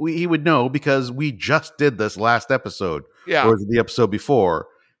think he would know because we just did this last episode. Yeah. Or the episode before.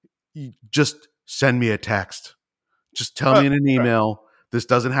 Just send me a text. Just tell me in an email. Right. This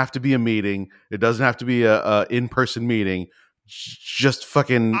doesn't have to be a meeting. It doesn't have to be a in-person meeting. Just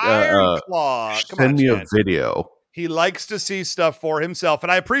fucking Iron Claw. Send me a video. He likes to see stuff for himself.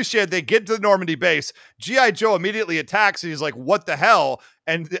 And I appreciate they get to the Normandy base. G.I. Joe immediately attacks. And he's like, what the hell?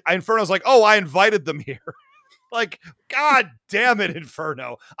 And Inferno's like, oh, I invited them here. Like, God damn it,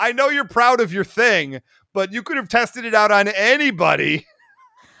 Inferno. I know you're proud of your thing, but you could have tested it out on anybody.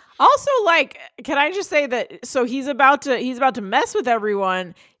 Also, like, can I just say that, so he's about to mess with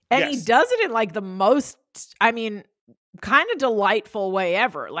everyone, and he does it in like the most, I mean, kind of delightful way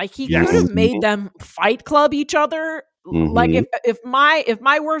ever. Like, he could have made them fight club each other. Like, if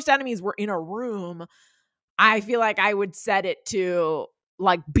my worst enemies were in a room, I feel like I would set it to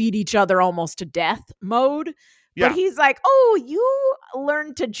like beat each other almost to death mode. Yeah. But he's like, oh, you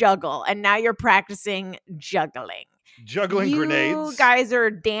learned to juggle, and now you're practicing juggling. Grenades. You guys are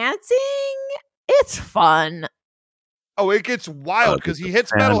dancing. It's fun. Oh, it gets wild because he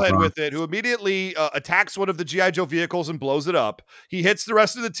hits Metalhead with it, who immediately attacks one of the G.I. Joe vehicles and blows it up. He hits the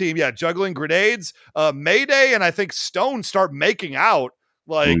rest of the team. Yeah, juggling grenades. Mayday and I think Stone start making out.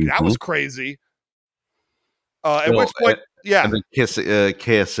 Like, that was crazy. At which point, and then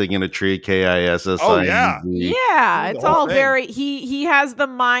kissing in a tree, KISS. Oh, yeah. Yeah, it's all very, he has the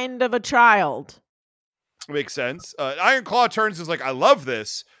mind of a child. Makes sense. Iron Claw turns and is like, I love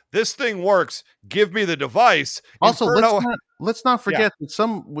this. This thing works. Give me the device. Also, let's not forget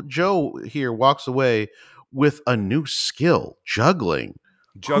that Joe here walks away with a new skill, juggling.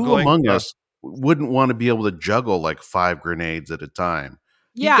 Who among us wouldn't want to be able to juggle like 5 grenades at a time?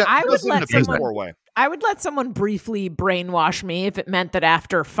 Yeah, I would let someone briefly brainwash me if it meant that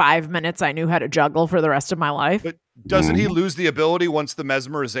after 5 minutes I knew how to juggle for the rest of my life. But doesn't he lose the ability once the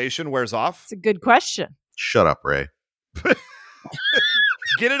mesmerization wears off? It's a good question. Shut up, Ray.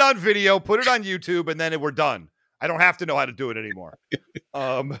 Get it on video, put it on YouTube, and then we're done. I don't have to know how to do it anymore.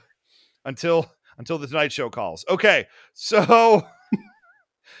 Until the Tonight Show calls. Okay, so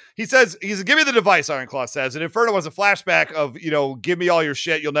he says, give me the device, Iron Claw says, and Inferno has a flashback of, give me all your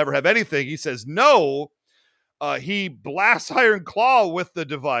shit, you'll never have anything. He says, no. He blasts Iron Claw with the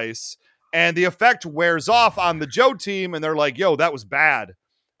device, and the effect wears off on the Joe team, and they're like, yo, that was bad.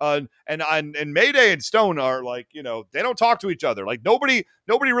 And Mayday and Stone are like, they don't talk to each other. Like nobody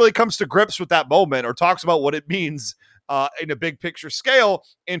really comes to grips with that moment or talks about what it means in a big picture scale.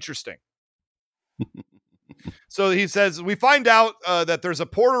 Interesting. So he says, we find out that there's a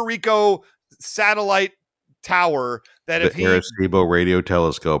Puerto Rico satellite tower that if Arecibo radio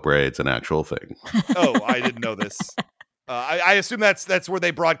telescope, Ray, it's an actual thing. Oh, I didn't know this. I assume that's where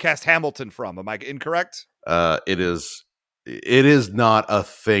they broadcast Hamilton from. Am I incorrect? It is not a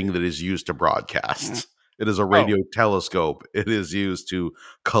thing that is used to broadcast. It is a radio telescope. It is used to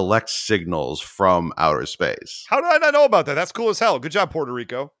collect signals from outer space. How did I not know about that? That's cool as hell. Good job, Puerto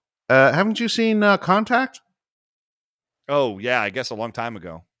Rico. Haven't you seen Contact? Oh, yeah. I guess a long time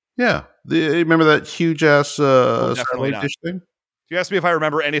ago. Yeah. Remember that huge-ass satellite dish thing? If you ask me if I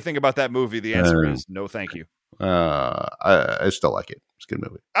remember anything about that movie, the answer is no, thank you. I still like it. It's a good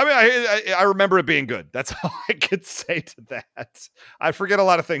movie. I mean, I remember it being good. That's all I could say to that. I forget a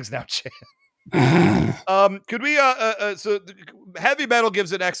lot of things now, Chan. Could we so Heavy Metal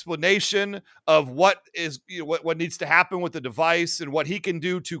gives an explanation of what is what needs to happen with the device and what he can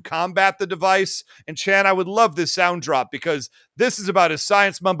do to combat the device. And Chan, I would love this sound drop because this is about as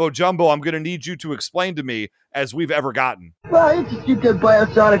science mumbo jumbo I'm going to need you to explain to me as we've ever gotten. Well, it's just get that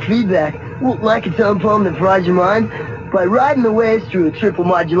biosonic feedback. Like a tone poem that fries your mind. By riding the waves through a triple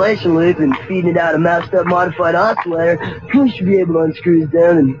modulation loop and feeding it out a moused up modified oscillator, you should be able to unscrew his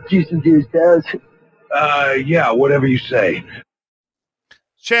down and juice him to his toes. Yeah, whatever you say.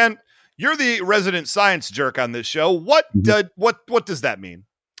 Chan, you're the resident science jerk on this show. What does that mean?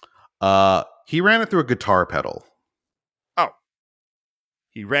 He ran it through a guitar pedal. Oh.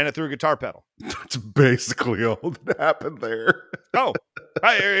 He ran it through a guitar pedal. That's basically all that happened there. Oh.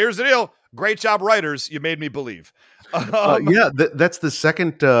 Here's the deal. Great job, writers. You made me believe. That's the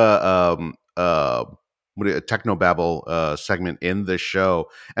second Technobabble segment in the show,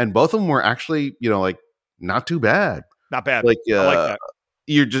 and both of them were actually, not too bad. Not bad. Like, I like that.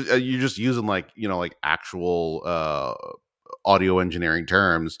 You're just using like actual audio engineering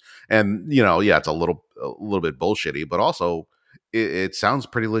terms, and it's a little bit bullshitty, but also it sounds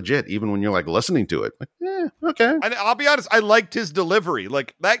pretty legit, even when you're like listening to it. Like, okay. And I'll be honest, I liked his delivery.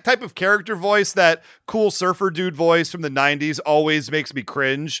 Like that type of character voice, that cool surfer dude voice from the 90s always makes me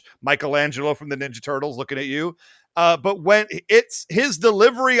cringe. Michelangelo from the Ninja Turtles looking at you. But when it's his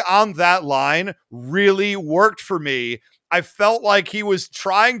delivery on that line really worked for me. I felt like he was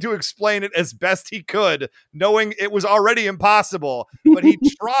trying to explain it as best he could, knowing it was already impossible, but he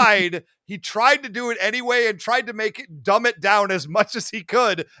tried to do it anyway and tried to dumb it down as much as he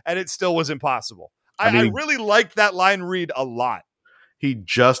could. And it still was impossible. I really liked that line read a lot. He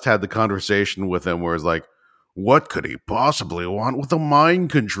just had the conversation with him where it's like, what could he possibly want with a mind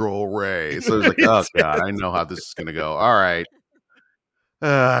control ray? So it's like, oh God, I know how this is going to go. All right.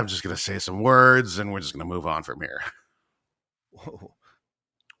 I'm just going to say some words and we're just going to move on from here. Whoa.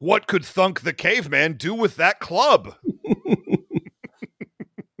 What could Thunk the Caveman do with that club?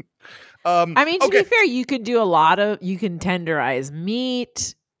 I mean, to be fair, you can do you can tenderize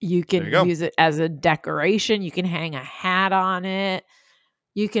meat. You can use it as a decoration. You can hang a hat on it.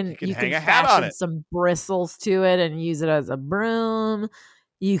 You can hang a hat on it. Some bristles to it and use it as a broom.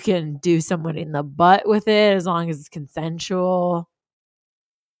 You can do someone in the butt with it as long as it's consensual.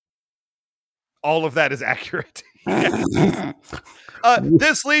 All of that is accurate.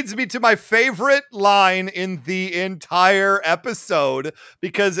 This leads me to my favorite line in the entire episode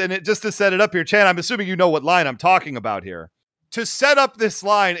because, just to set it up here, Chan, I'm assuming you know what line I'm talking about here. To set up this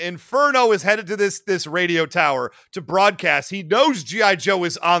line, Inferno is headed to this radio tower to broadcast. He knows G.I. Joe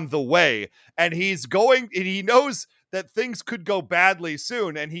is on the way, and he knows that things could go badly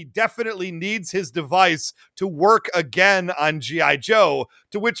soon, and he definitely needs his device to work again on G.I. Joe,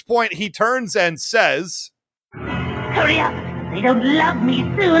 to which point he turns and says, "Hurry up! They don't love me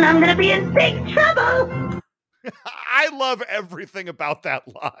soon. I'm gonna be in big trouble." I love everything about that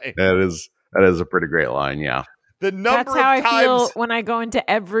line. That is a pretty great line, yeah. The number That's how of times I feel when I go into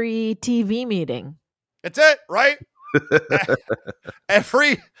every TV meeting. That's it, right?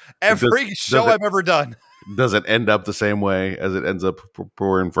 every show I've ever done. Does it end up the same way as it ends up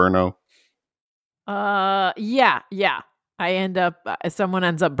for Inferno? Yeah. I end up someone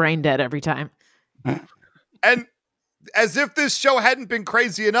ends up brain dead every time. And as if this show hadn't been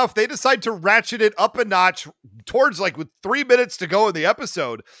crazy enough, they decide to ratchet it up a notch towards with 3 minutes to go in the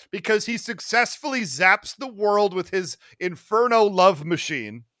episode because he successfully zaps the world with his Inferno love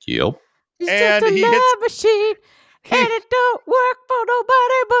machine. Yep. It's just a love machine, and it don't work for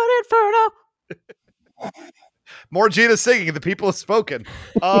nobody but Inferno. More Gina singing. The people have spoken.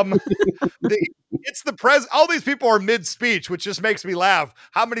 It's the all these people are mid-speech, which just makes me laugh.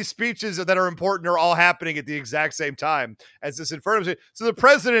 How many speeches that are important are all happening at the exact same time as this Inferno? So the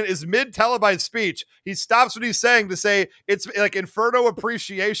president is mid-televised speech. He stops what he's saying to say it's like Inferno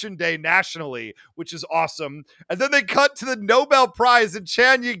Appreciation Day nationally, which is awesome. And then they cut to the Nobel Prize, and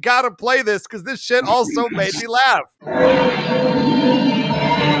Chan, you gotta play this because this shit also made me laugh.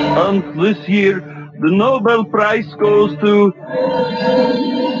 This year, the Nobel Prize goes to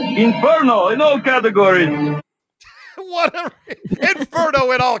Inferno in all categories.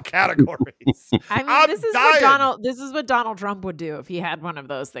 Inferno in all categories. I mean, this is what Donald Trump would do if he had one of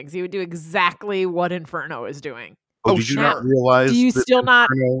those things. He would do exactly what Inferno is doing. Did you not realize? Do you still not?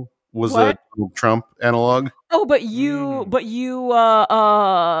 Inferno was a Donald Trump analog? Oh, but you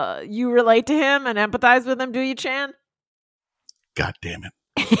relate to him and empathize with him, do you, Chan? God damn it.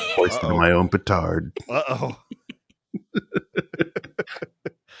 Hoisting my own petard.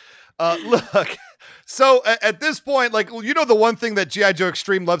 Look, so at this point, the one thing that G.I. Joe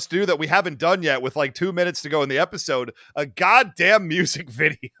Extreme loves to do that we haven't done yet with 2 minutes to go in the episode, a goddamn music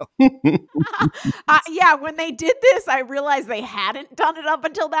video. Yeah, when they did this, I realized they hadn't done it up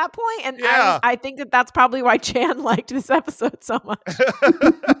until that point, and I think that's probably why Chan liked this episode so much.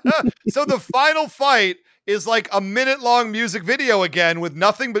 So the final fight is a minute-long music video again with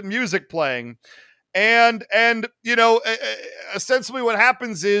nothing but music playing. And essentially what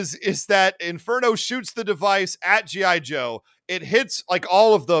happens is that Inferno shoots the device at G.I. Joe. It hits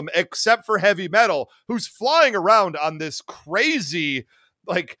all of them except for Heavy Metal, who's flying around on this crazy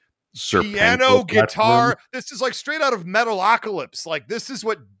piano guitar. This is straight out of Metalocalypse. This is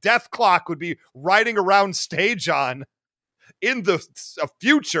what Death Clock would be riding around stage on in the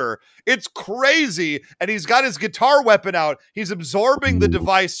future. It's crazy. And he's got his guitar weapon out. He's absorbing the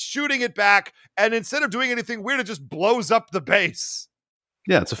device, shooting it back, and instead of doing anything weird, it just blows up the bass.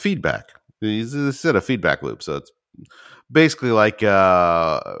 Yeah, it's a feedback. He's set a feedback loop. So it's basically like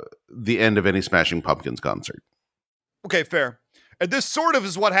the end of any Smashing Pumpkins concert. Okay, fair. And this sort of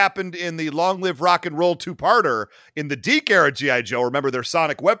is what happened in the Long Live Rock and Roll two-parter in the Deke era G.I. Joe. Remember their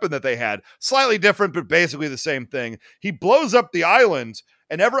sonic weapon that they had? Slightly different, but basically the same thing. He blows up the island,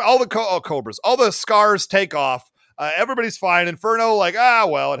 and all the Cobras, all the scars take off. Everybody's fine. Inferno, it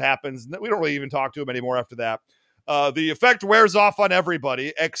happens. We don't really even talk to him anymore after that. The effect wears off on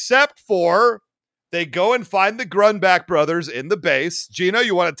everybody, except for they go and find the Grunback brothers in the base. Gina,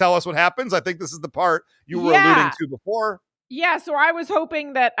 you want to tell us what happens? I think this is the part you were alluding to before. Yeah, so I was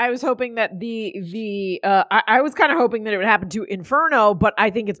hoping that I was kind of hoping that it would happen to Inferno, but I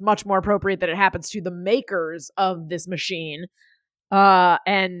think it's much more appropriate that it happens to the makers of this machine.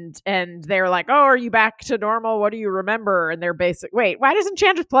 And they're like, oh, are you back to normal? What do you remember? And they're wait, why doesn't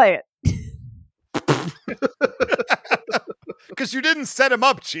Chan just play it? Because you didn't set him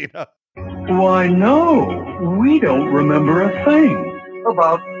up, Gina. Why, no. We don't remember a thing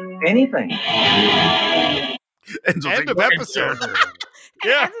about anything. End of episode.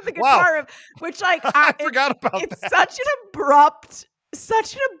 Yeah. Ends with the guitar riff, which I forgot about it's that.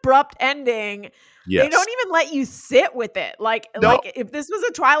 such an abrupt ending. Yes. They don't even let you sit with it. Like if this was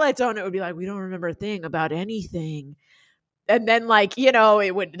a Twilight Zone, it would be like, we don't remember a thing about anything. And then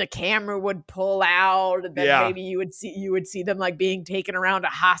the camera would pull out, and then maybe you would see them like being taken around a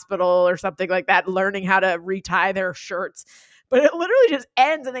hospital or something like that, learning how to retie their shirts. But it literally just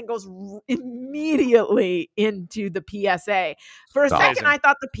ends and then goes immediately into the PSA. For a second, I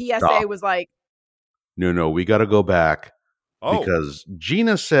thought the PSA was like, no, we got to go back. Oh. Because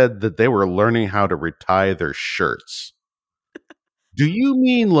Gina said that they were learning how to retie their shirts. Do you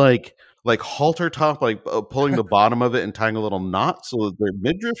mean like halter top, like pulling the bottom of it and tying a little knot so that their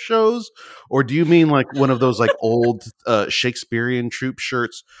midriff shows? Or do you mean like one of those like old Shakespearean troupe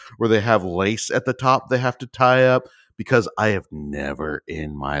shirts where they have lace at the top they have to tie up? Because I have never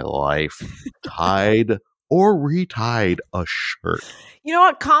in my life tied or retied a shirt. You know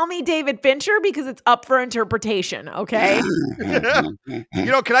what? Call me David Fincher because it's up for interpretation, okay?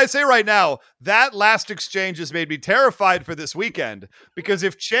 Can I say right now, that last exchange has made me terrified for this weekend, because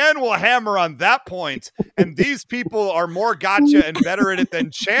if Chan will hammer on that point and these people are more gotcha and better at it than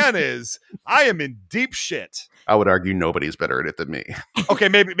Chan is, I am in deep shit. I would argue nobody's better at it than me. Okay,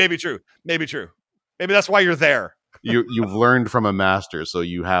 maybe true. Maybe that's why you're there. You've learned from a master, so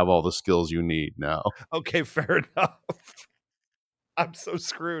you have all the skills you need now. Okay, fair enough. I'm so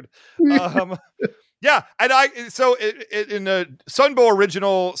screwed. Yeah, and in the Sunbow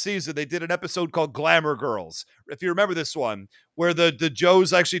original season, they did an episode called Glamour Girls. If you remember this one, where the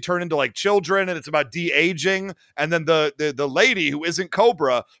Joes actually turn into like children, and it's about de-aging, and then the lady who isn't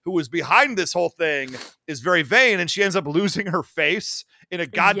Cobra, who was behind this whole thing, is very vain, and she ends up losing her face in a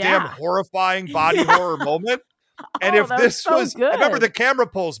goddamn horrifying body horror moment. And if this was, I remember the camera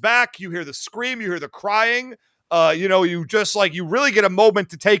pulls back, you hear the scream, you hear the crying. You really get a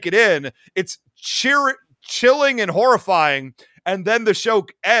moment to take it in. It's chilling and horrifying, and then the show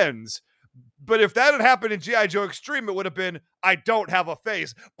ends. But if that had happened in G.I. Joe Extreme, it would have been, I don't have a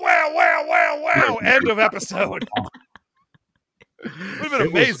face. Wow, end of episode. It would have been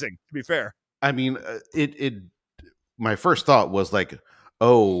amazing, to be fair. I mean, my first thought was like,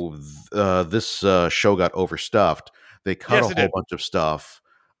 this show got overstuffed. They cut a whole bunch of stuff.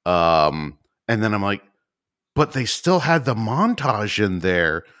 And then I'm like, but they still had the montage in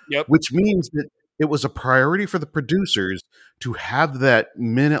there, which means that it was a priority for the producers to have that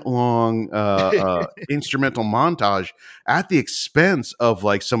minute-long instrumental montage at the expense of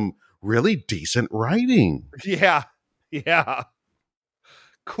like some really decent writing. Yeah.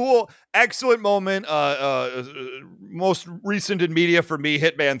 Cool. Excellent moment. Most recent in media for me,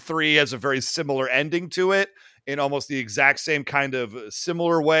 Hitman 3 has a very similar ending to it in almost the exact same kind of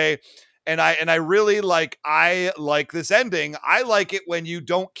similar way. And I really like this ending. I like it when you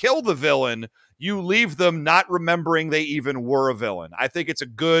don't kill the villain, you leave them not remembering they even were a villain. I think it's a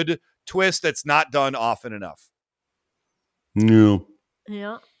good twist that's not done often enough. No.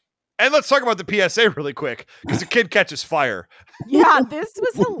 Yeah. And let's talk about the PSA really quick, because the kid catches fire. Yeah, this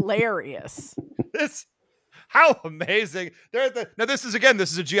was hilarious. How amazing. Now this is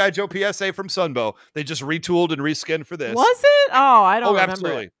a G.I. Joe PSA from Sunbow. They just retooled and reskinned for this. Was it? Oh, I don't remember.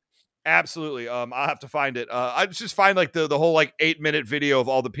 Absolutely. Absolutely. I'll have to find it. I just find like the whole like 8-minute video of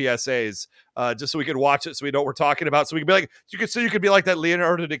all the PSAs, just so we can watch it, so we know what we're talking about. So we can be like, you could be like that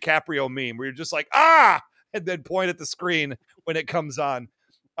Leonardo DiCaprio meme where you're just like, and then point at the screen when it comes on.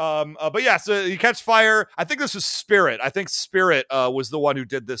 But yeah, so you catch fire. I think this was Spirit. I think Spirit was the one who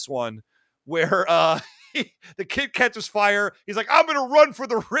did this one, where the kid catches fire. He's like, I'm gonna run for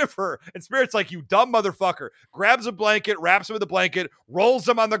the river. And Spirit's like, you dumb motherfucker. Grabs a blanket, wraps him with a blanket, rolls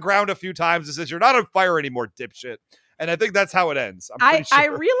him on the ground a few times, and says, you're not on fire anymore, dipshit. And I think that's how it ends. I'm I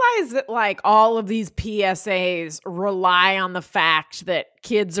realize that like all of these PSAs rely on the fact that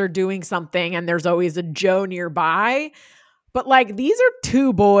kids are doing something and there's always a Joe nearby. But like these are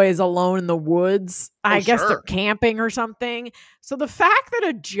two boys alone in the woods. I guess they're camping or something. So the fact that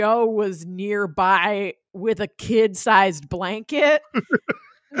a Joe was nearby with a kid-sized blanket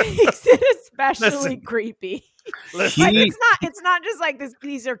makes it especially creepy. Like it's not just like this.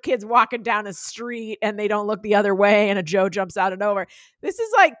 These are kids walking down a street and they don't look the other way and a Joe jumps out of nowhere. This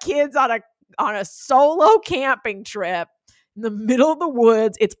is like kids on a solo camping trip in the middle of the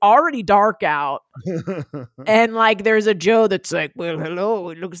woods. It's already dark out. And like there's a Joe that's like, well, hello,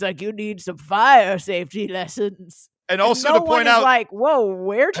 it looks like you need some fire safety lessons. And also no to point one is out, like, whoa,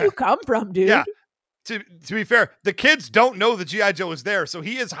 where'd you come from, dude? Yeah. To be fair, the kids don't know that G.I. Joe is there, so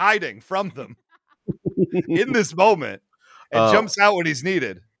he is hiding from them in this moment and jumps out when he's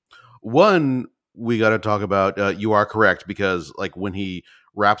needed. One, we got to talk about, you are correct, because like when he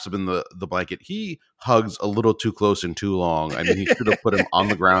wraps him in the blanket, he hugs a little too close and too long. I mean, he should have put him on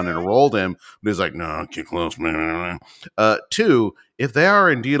the ground and rolled him, but he's like, no, too close, man. Two, if they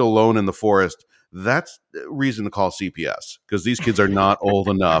are indeed alone in the forest, that's reason to call CPS, because these kids are not old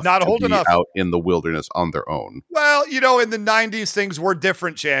enough out in the wilderness on their own. Well, you know, in the 90s, things were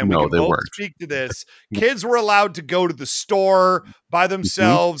different, Chan. No, we can they both weren't. speak to this. Kids were allowed to go to the store by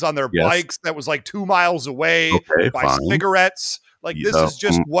themselves on their bikes that was like 2 miles away, buy cigarettes. Like, this is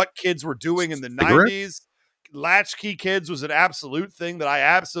just what kids were doing in the 90s. Latchkey kids was an absolute thing that I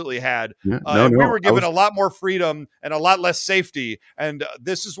absolutely had. We were given a lot more freedom and a lot less safety. And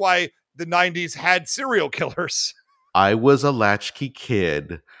this is why the 90s had serial killers. I was a latchkey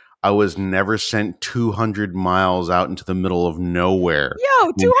kid. I was never sent 200 miles out into the middle of nowhere.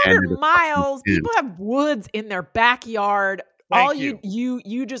 Yo, 200 miles. People have woods in their backyard.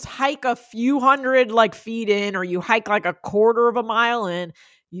 You just hike a few hundred like feet in, or you hike like a quarter of a mile in.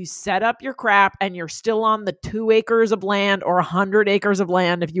 You set up your crap and you're still on the 2 acres of land or 100 acres of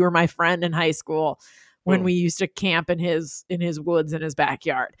land if you were my friend in high school when we used to camp in his woods in his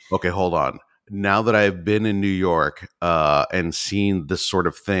backyard. Okay, hold on. Now that I've been in New York and seen this sort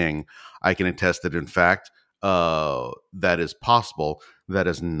of thing, I can attest that, in fact, that is possible. That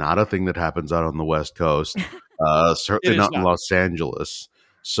is not a thing that happens out on the West Coast. Certainly not in Los Angeles.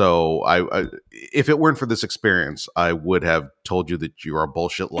 So I if it weren't for this experience, I would have told you that you are a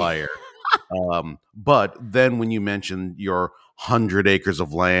bullshit liar. But then when you mentioned your 100 acres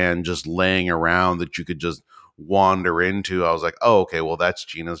of land just laying around that you could just wander into, I was like, oh, okay, well, that's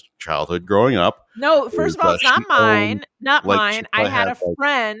Gina's childhood growing up. No, first of all, it's not mine. Mine. I had a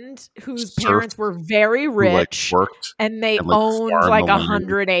friend whose parents were very rich, and they owned like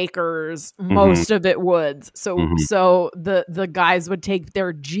 100 acres, most of it woods. So the guys would take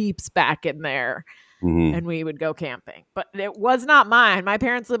their Jeeps back in there. And we would go camping. But it was not mine. My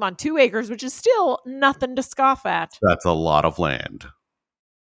parents live on 2 acres, which is still nothing to scoff at. That's a lot of land.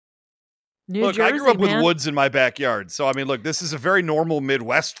 Look, I grew up with woods in my backyard. So, I mean, look, this is a very normal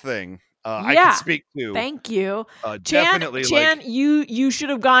Midwest thing. I can speak to. Thank you. Definitely. Chan, you should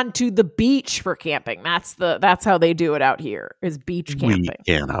have gone to the beach for camping. That's how they do it out here, is beach camping.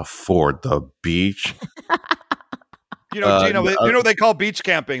 We can't afford the beach. You know, Gino, you know what they call beach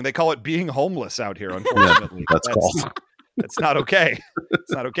camping? They call it being homeless out here, unfortunately. That's not okay.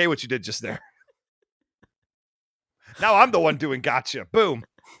 It's not okay what you did just there. Now I'm the one doing gotcha. Boom.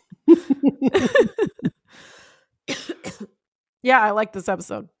 Yeah, I like this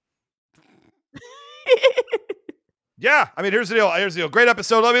episode. Yeah, I mean, here's the deal. Great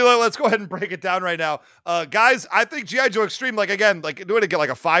episode. Let's go ahead and break it down right now. Guys, I think G.I. Joe Extreme, doing it get like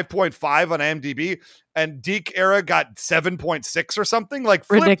a 5.5 on IMDb, and Deke Era got 7.6 or something. Like,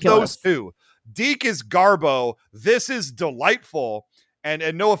 flip ridiculous. Those two. Deke is Garbo. This is delightful. And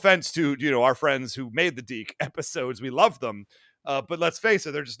no offense to, our friends who made the Deke episodes. We love them. But let's face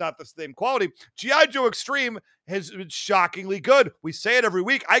it, they're just not the same quality. G.I. Joe Extreme has been shockingly good. We say it every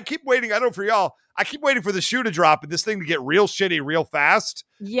week. I keep waiting. I don't know for y'all. I keep waiting for the shoe to drop and this thing to get real shitty real fast.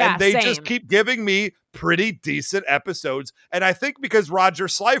 Yeah, and they same. just keep giving me pretty decent episodes. And I think because Roger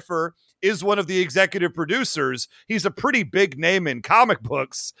Slifer is one of the executive producers, he's a pretty big name in comic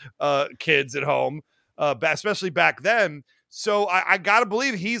books, kids at home, especially back then. So I got to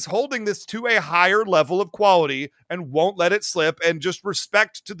believe he's holding this to a higher level of quality and won't let it slip. And just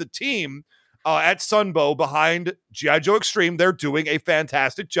respect to the team at Sunbow behind G.I. Joe Extreme. They're doing a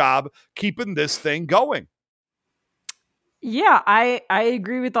fantastic job keeping this thing going. Yeah, I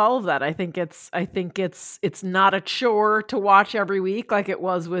agree with all of that. I think it's not a chore to watch every week like it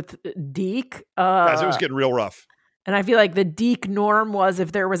was with Deke. Guys, it was getting real rough. And I feel like the Deke norm was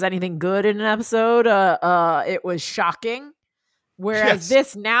if there was anything good in an episode, it was shocking. Whereas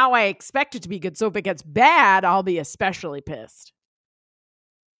this, now I expect it to be good. So if it gets bad, I'll be especially pissed.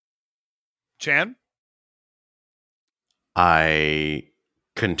 Chan? I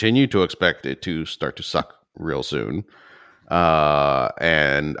continue to expect it to start to suck real soon.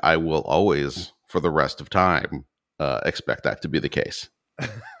 And I will always, for the rest of time, expect that to be the case.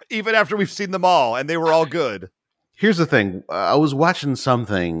 Even after we've seen them all and they were all good. Here's the thing. I was watching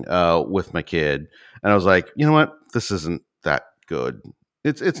something with my kid and I was like, you know what? This isn't that good.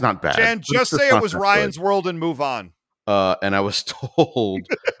 It's not bad. Chan, just say it was Ryan's World and move on. and I was told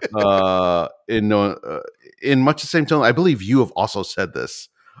in much the same tone. I believe you have also said this.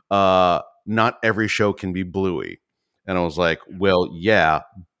 Not every show can be Bluey, and I was like, well, yeah,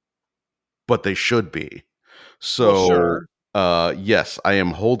 but they should be. So, Well, sure. Yes, I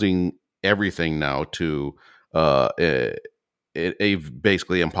am holding everything now to a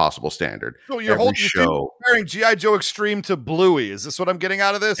basically impossible standard. So you're comparing G.I. Joe Extreme to Bluey. Is this what I'm getting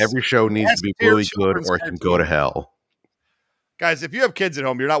out of this? Every show needs to be Bluey good, or it can go to hell. Guys, if you have kids at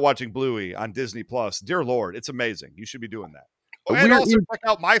home, you're not watching Bluey on Disney Plus. Dear Lord, it's amazing. You should be doing that. Oh, and also check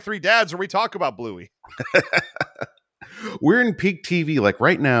out My Three Dads, where we talk about Bluey. We're in peak TV. Like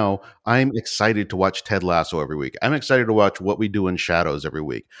right now, I'm excited to watch Ted Lasso every week. I'm excited to watch What We Do in Shadows every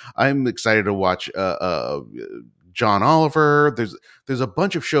week. I'm excited to watch John Oliver. There's a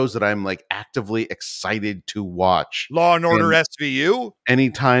bunch of shows that I'm like actively excited to watch. Law and Order SVU.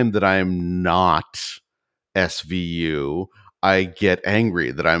 Anytime that I'm not SVU, I get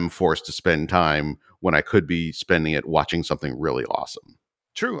angry that I'm forced to spend time when I could be spending it watching something really awesome.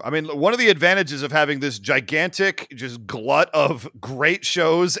 True. I mean, one of the advantages of having this gigantic just glut of great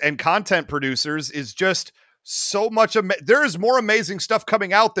shows and content producers is just so much. There is more amazing stuff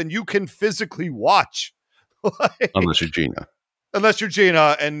coming out than you can physically watch. Unless you're Gina. Unless you're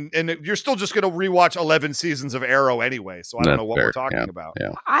Gina, and you're still just going to rewatch 11 seasons of Arrow anyway. So I don't know what we're talking about.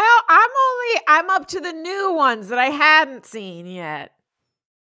 Yeah. I'm up to the new ones that I hadn't seen yet.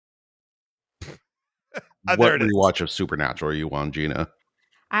 What rewatch of Supernatural are you on, Gina?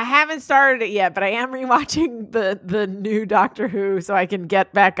 I haven't started it yet, but I am rewatching the new Doctor Who so I can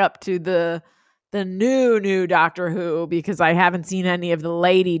get back up to the new Doctor Who, because I haven't seen any of the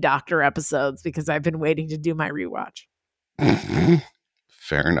Lady Doctor episodes because I've been waiting to do my rewatch.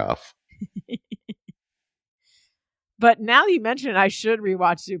 Fair enough. But now that you mention it, I should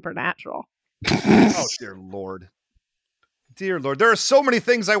rewatch Supernatural. Oh, dear Lord. Dear Lord. There are so many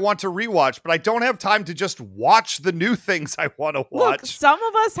things I want to rewatch, but I don't have time to just watch the new things I want to watch. Look, some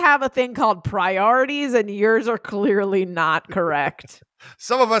of us have a thing called priorities, and yours are clearly not correct.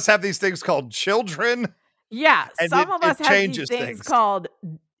 Some of us have these things called children. Yeah, some of us have these things called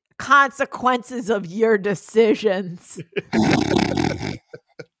consequences of your decisions.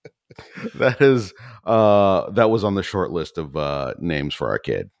 That was on the short list of names for our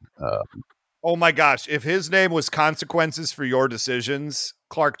kid. Oh my gosh, if his name was Consequences for Your Decisions,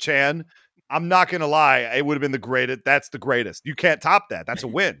 Clark Chan, I'm not going to lie, it would have been the greatest. That's the greatest. You can't top that. That's a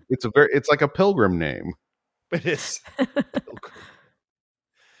win. It's like a pilgrim name. It is.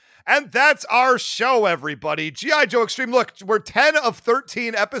 And that's our show, everybody. G.I. Joe Extreme. Look, we're 10 of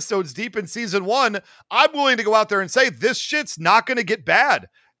 13 episodes deep in season 1. I'm willing to go out there and say this shit's not going to get bad.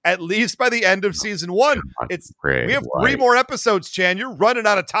 At least by the end of season 1. We have 3 more episodes, Chan. You're running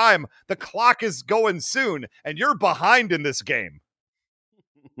out of time. The clock is going soon, and you're behind in this game.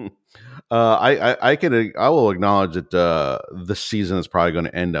 I will acknowledge that this season is probably going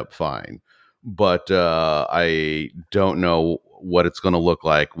to end up fine, but I don't know what it's going to look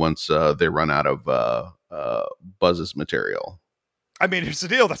like once they run out of Buzz's material. I mean, here's the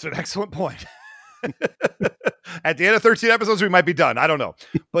deal. That's an excellent point. At the end of 13 episodes, we might be done. I don't know,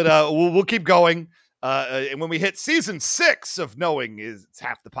 but we'll keep going. And when we hit season 6 of Knowing is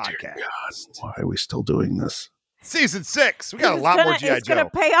half the podcast. God, why are we still doing this? Season 6. We got a lot more G.I. Joe. It's going to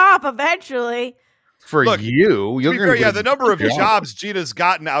pay off eventually. For you, you're going to the number of jobs Gina's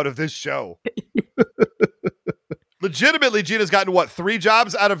gotten out of this show. Legitimately, Gina's gotten what, 3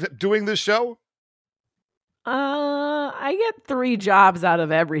 jobs out of doing this show? I get 3 jobs out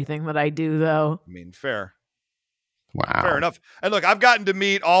of everything that I do, though. I mean, fair. Wow. Fair enough. And look, I've gotten to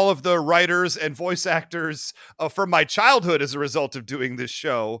meet all of the writers and voice actors from my childhood as a result of doing this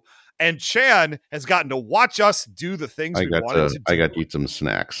show. And Chan has gotten to watch us do the things we wanted to do. I got to eat some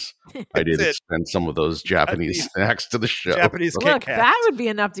snacks. I did extend some of those Japanese snacks to the show. Japanese Kit Look, that would be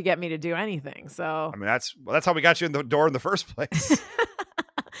enough to get me to do anything. So I mean, that's how we got you in the door in the first place.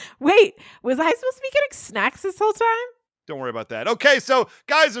 Wait, was I supposed to be getting snacks this whole time? Don't worry about that. Okay, so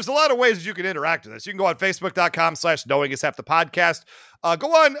guys, there's a lot of ways that you can interact with us. You can go on Facebook.com/Knowing Is Half the Podcast. Go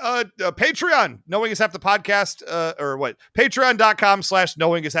on Patreon, Knowing Is Half the Podcast,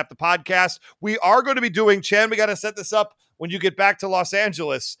 Patreon.com/Knowing Is Half the Podcast. We are going to be doing, Chan, we got to set this up when you get back to Los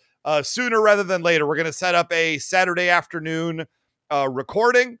Angeles sooner rather than later. We're going to set up a Saturday afternoon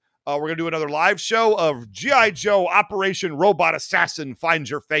recording. We're going to do another live show of G.I. Joe Operation Robot Assassin Find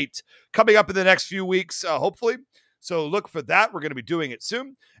Your Fate coming up in the next few weeks, hopefully. So look for that. We're going to be doing it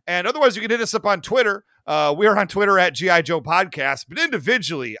soon. And otherwise, you can hit us up on Twitter. We are on Twitter at G.I. Joe Podcast. But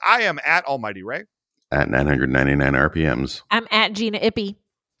individually, I am at Almighty Ray. At 999 RPMs. I'm at Gina Ippy.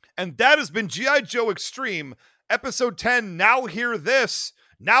 And that has been G.I. Joe Extreme, Episode 10, Now Hear This.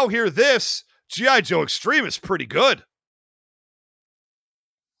 Now Hear This. G.I. Joe Extreme is pretty good.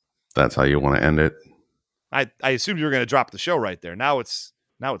 That's how you want to end it. I assumed you were going to drop the show right there. Now it's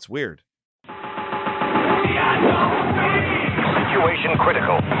weird. Situation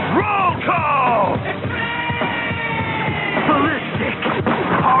critical. Roll call! Ballistic!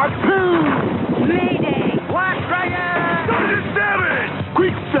 Harpoon! Mayday! Black Dragon! Sergeant Savage!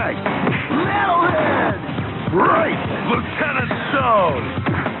 Quick sight! Metalhead! Right! Lieutenant Stone!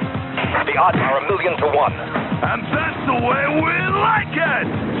 The odds are 1,000,000 to 1. And that's the way we like it!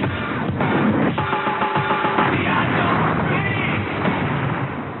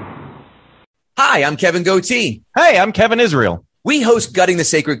 Hi, I'm Kevin Goatee. Hey, I'm Kevin Israel. We host Gutting the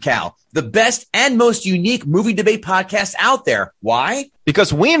Sacred Cow, the best and most unique movie debate podcast out there. Why?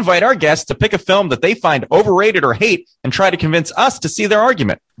 Because we invite our guests to pick a film that they find overrated or hate and try to convince us to see their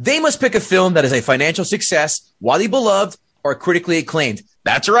argument. They must pick a film that is a financial success, widely beloved, or critically acclaimed.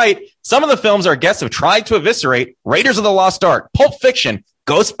 That's right. Some of the films our guests have tried to eviscerate: Raiders of the Lost Ark, Pulp Fiction,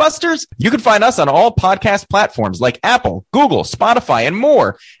 Ghostbusters. You can find us on all podcast platforms like Apple, Google, Spotify, and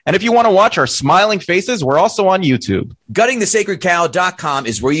more. And if you want to watch our smiling faces, we're also on YouTube. GuttingTheSacredCow.com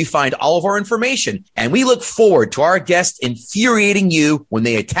is where you find all of our information. And we look forward to our guests infuriating you when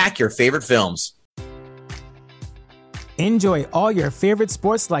they attack your favorite films. Enjoy all your favorite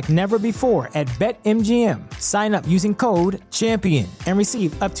sports like never before at BetMGM. Sign up using code CHAMPION and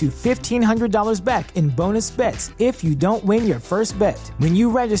receive up to $1,500 back in bonus bets if you don't win your first bet. When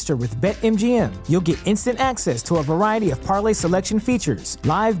you register with BetMGM, you'll get instant access to a variety of parlay selection features,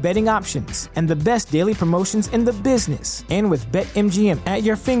 live betting options, and the best daily promotions in the business. And with BetMGM at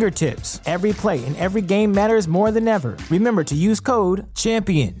your fingertips, every play and every game matters more than ever. Remember to use code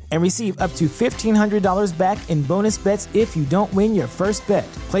CHAMPION and receive up to $1,500 back in bonus bets if you don't win your first bet.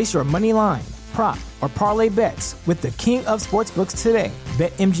 Place your money line, prop, or parlay bets with the king of sportsbooks today.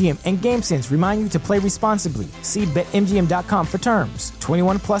 BetMGM and GameSense remind you to play responsibly. See BetMGM.com for terms.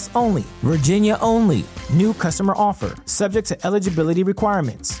 21 plus only. Virginia only. New customer offer. Subject to eligibility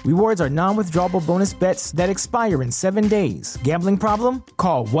requirements. Rewards are non-withdrawable bonus bets that expire in 7 days. Gambling problem?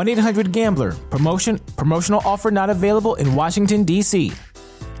 Call 1-800-GAMBLER. Promotional offer not available in Washington, D.C.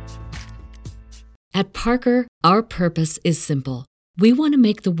 At Parker, our purpose is simple. We want to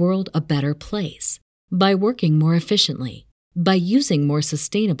make the world a better place by working more efficiently, by using more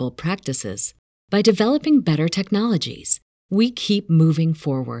sustainable practices, by developing better technologies. We keep moving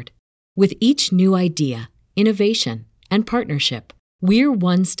forward. With each new idea, innovation, and partnership, we're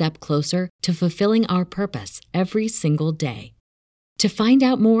one step closer to fulfilling our purpose every single day. To find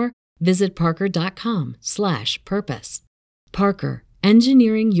out more, visit parker.com/purpose. Parker,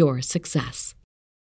 engineering your success.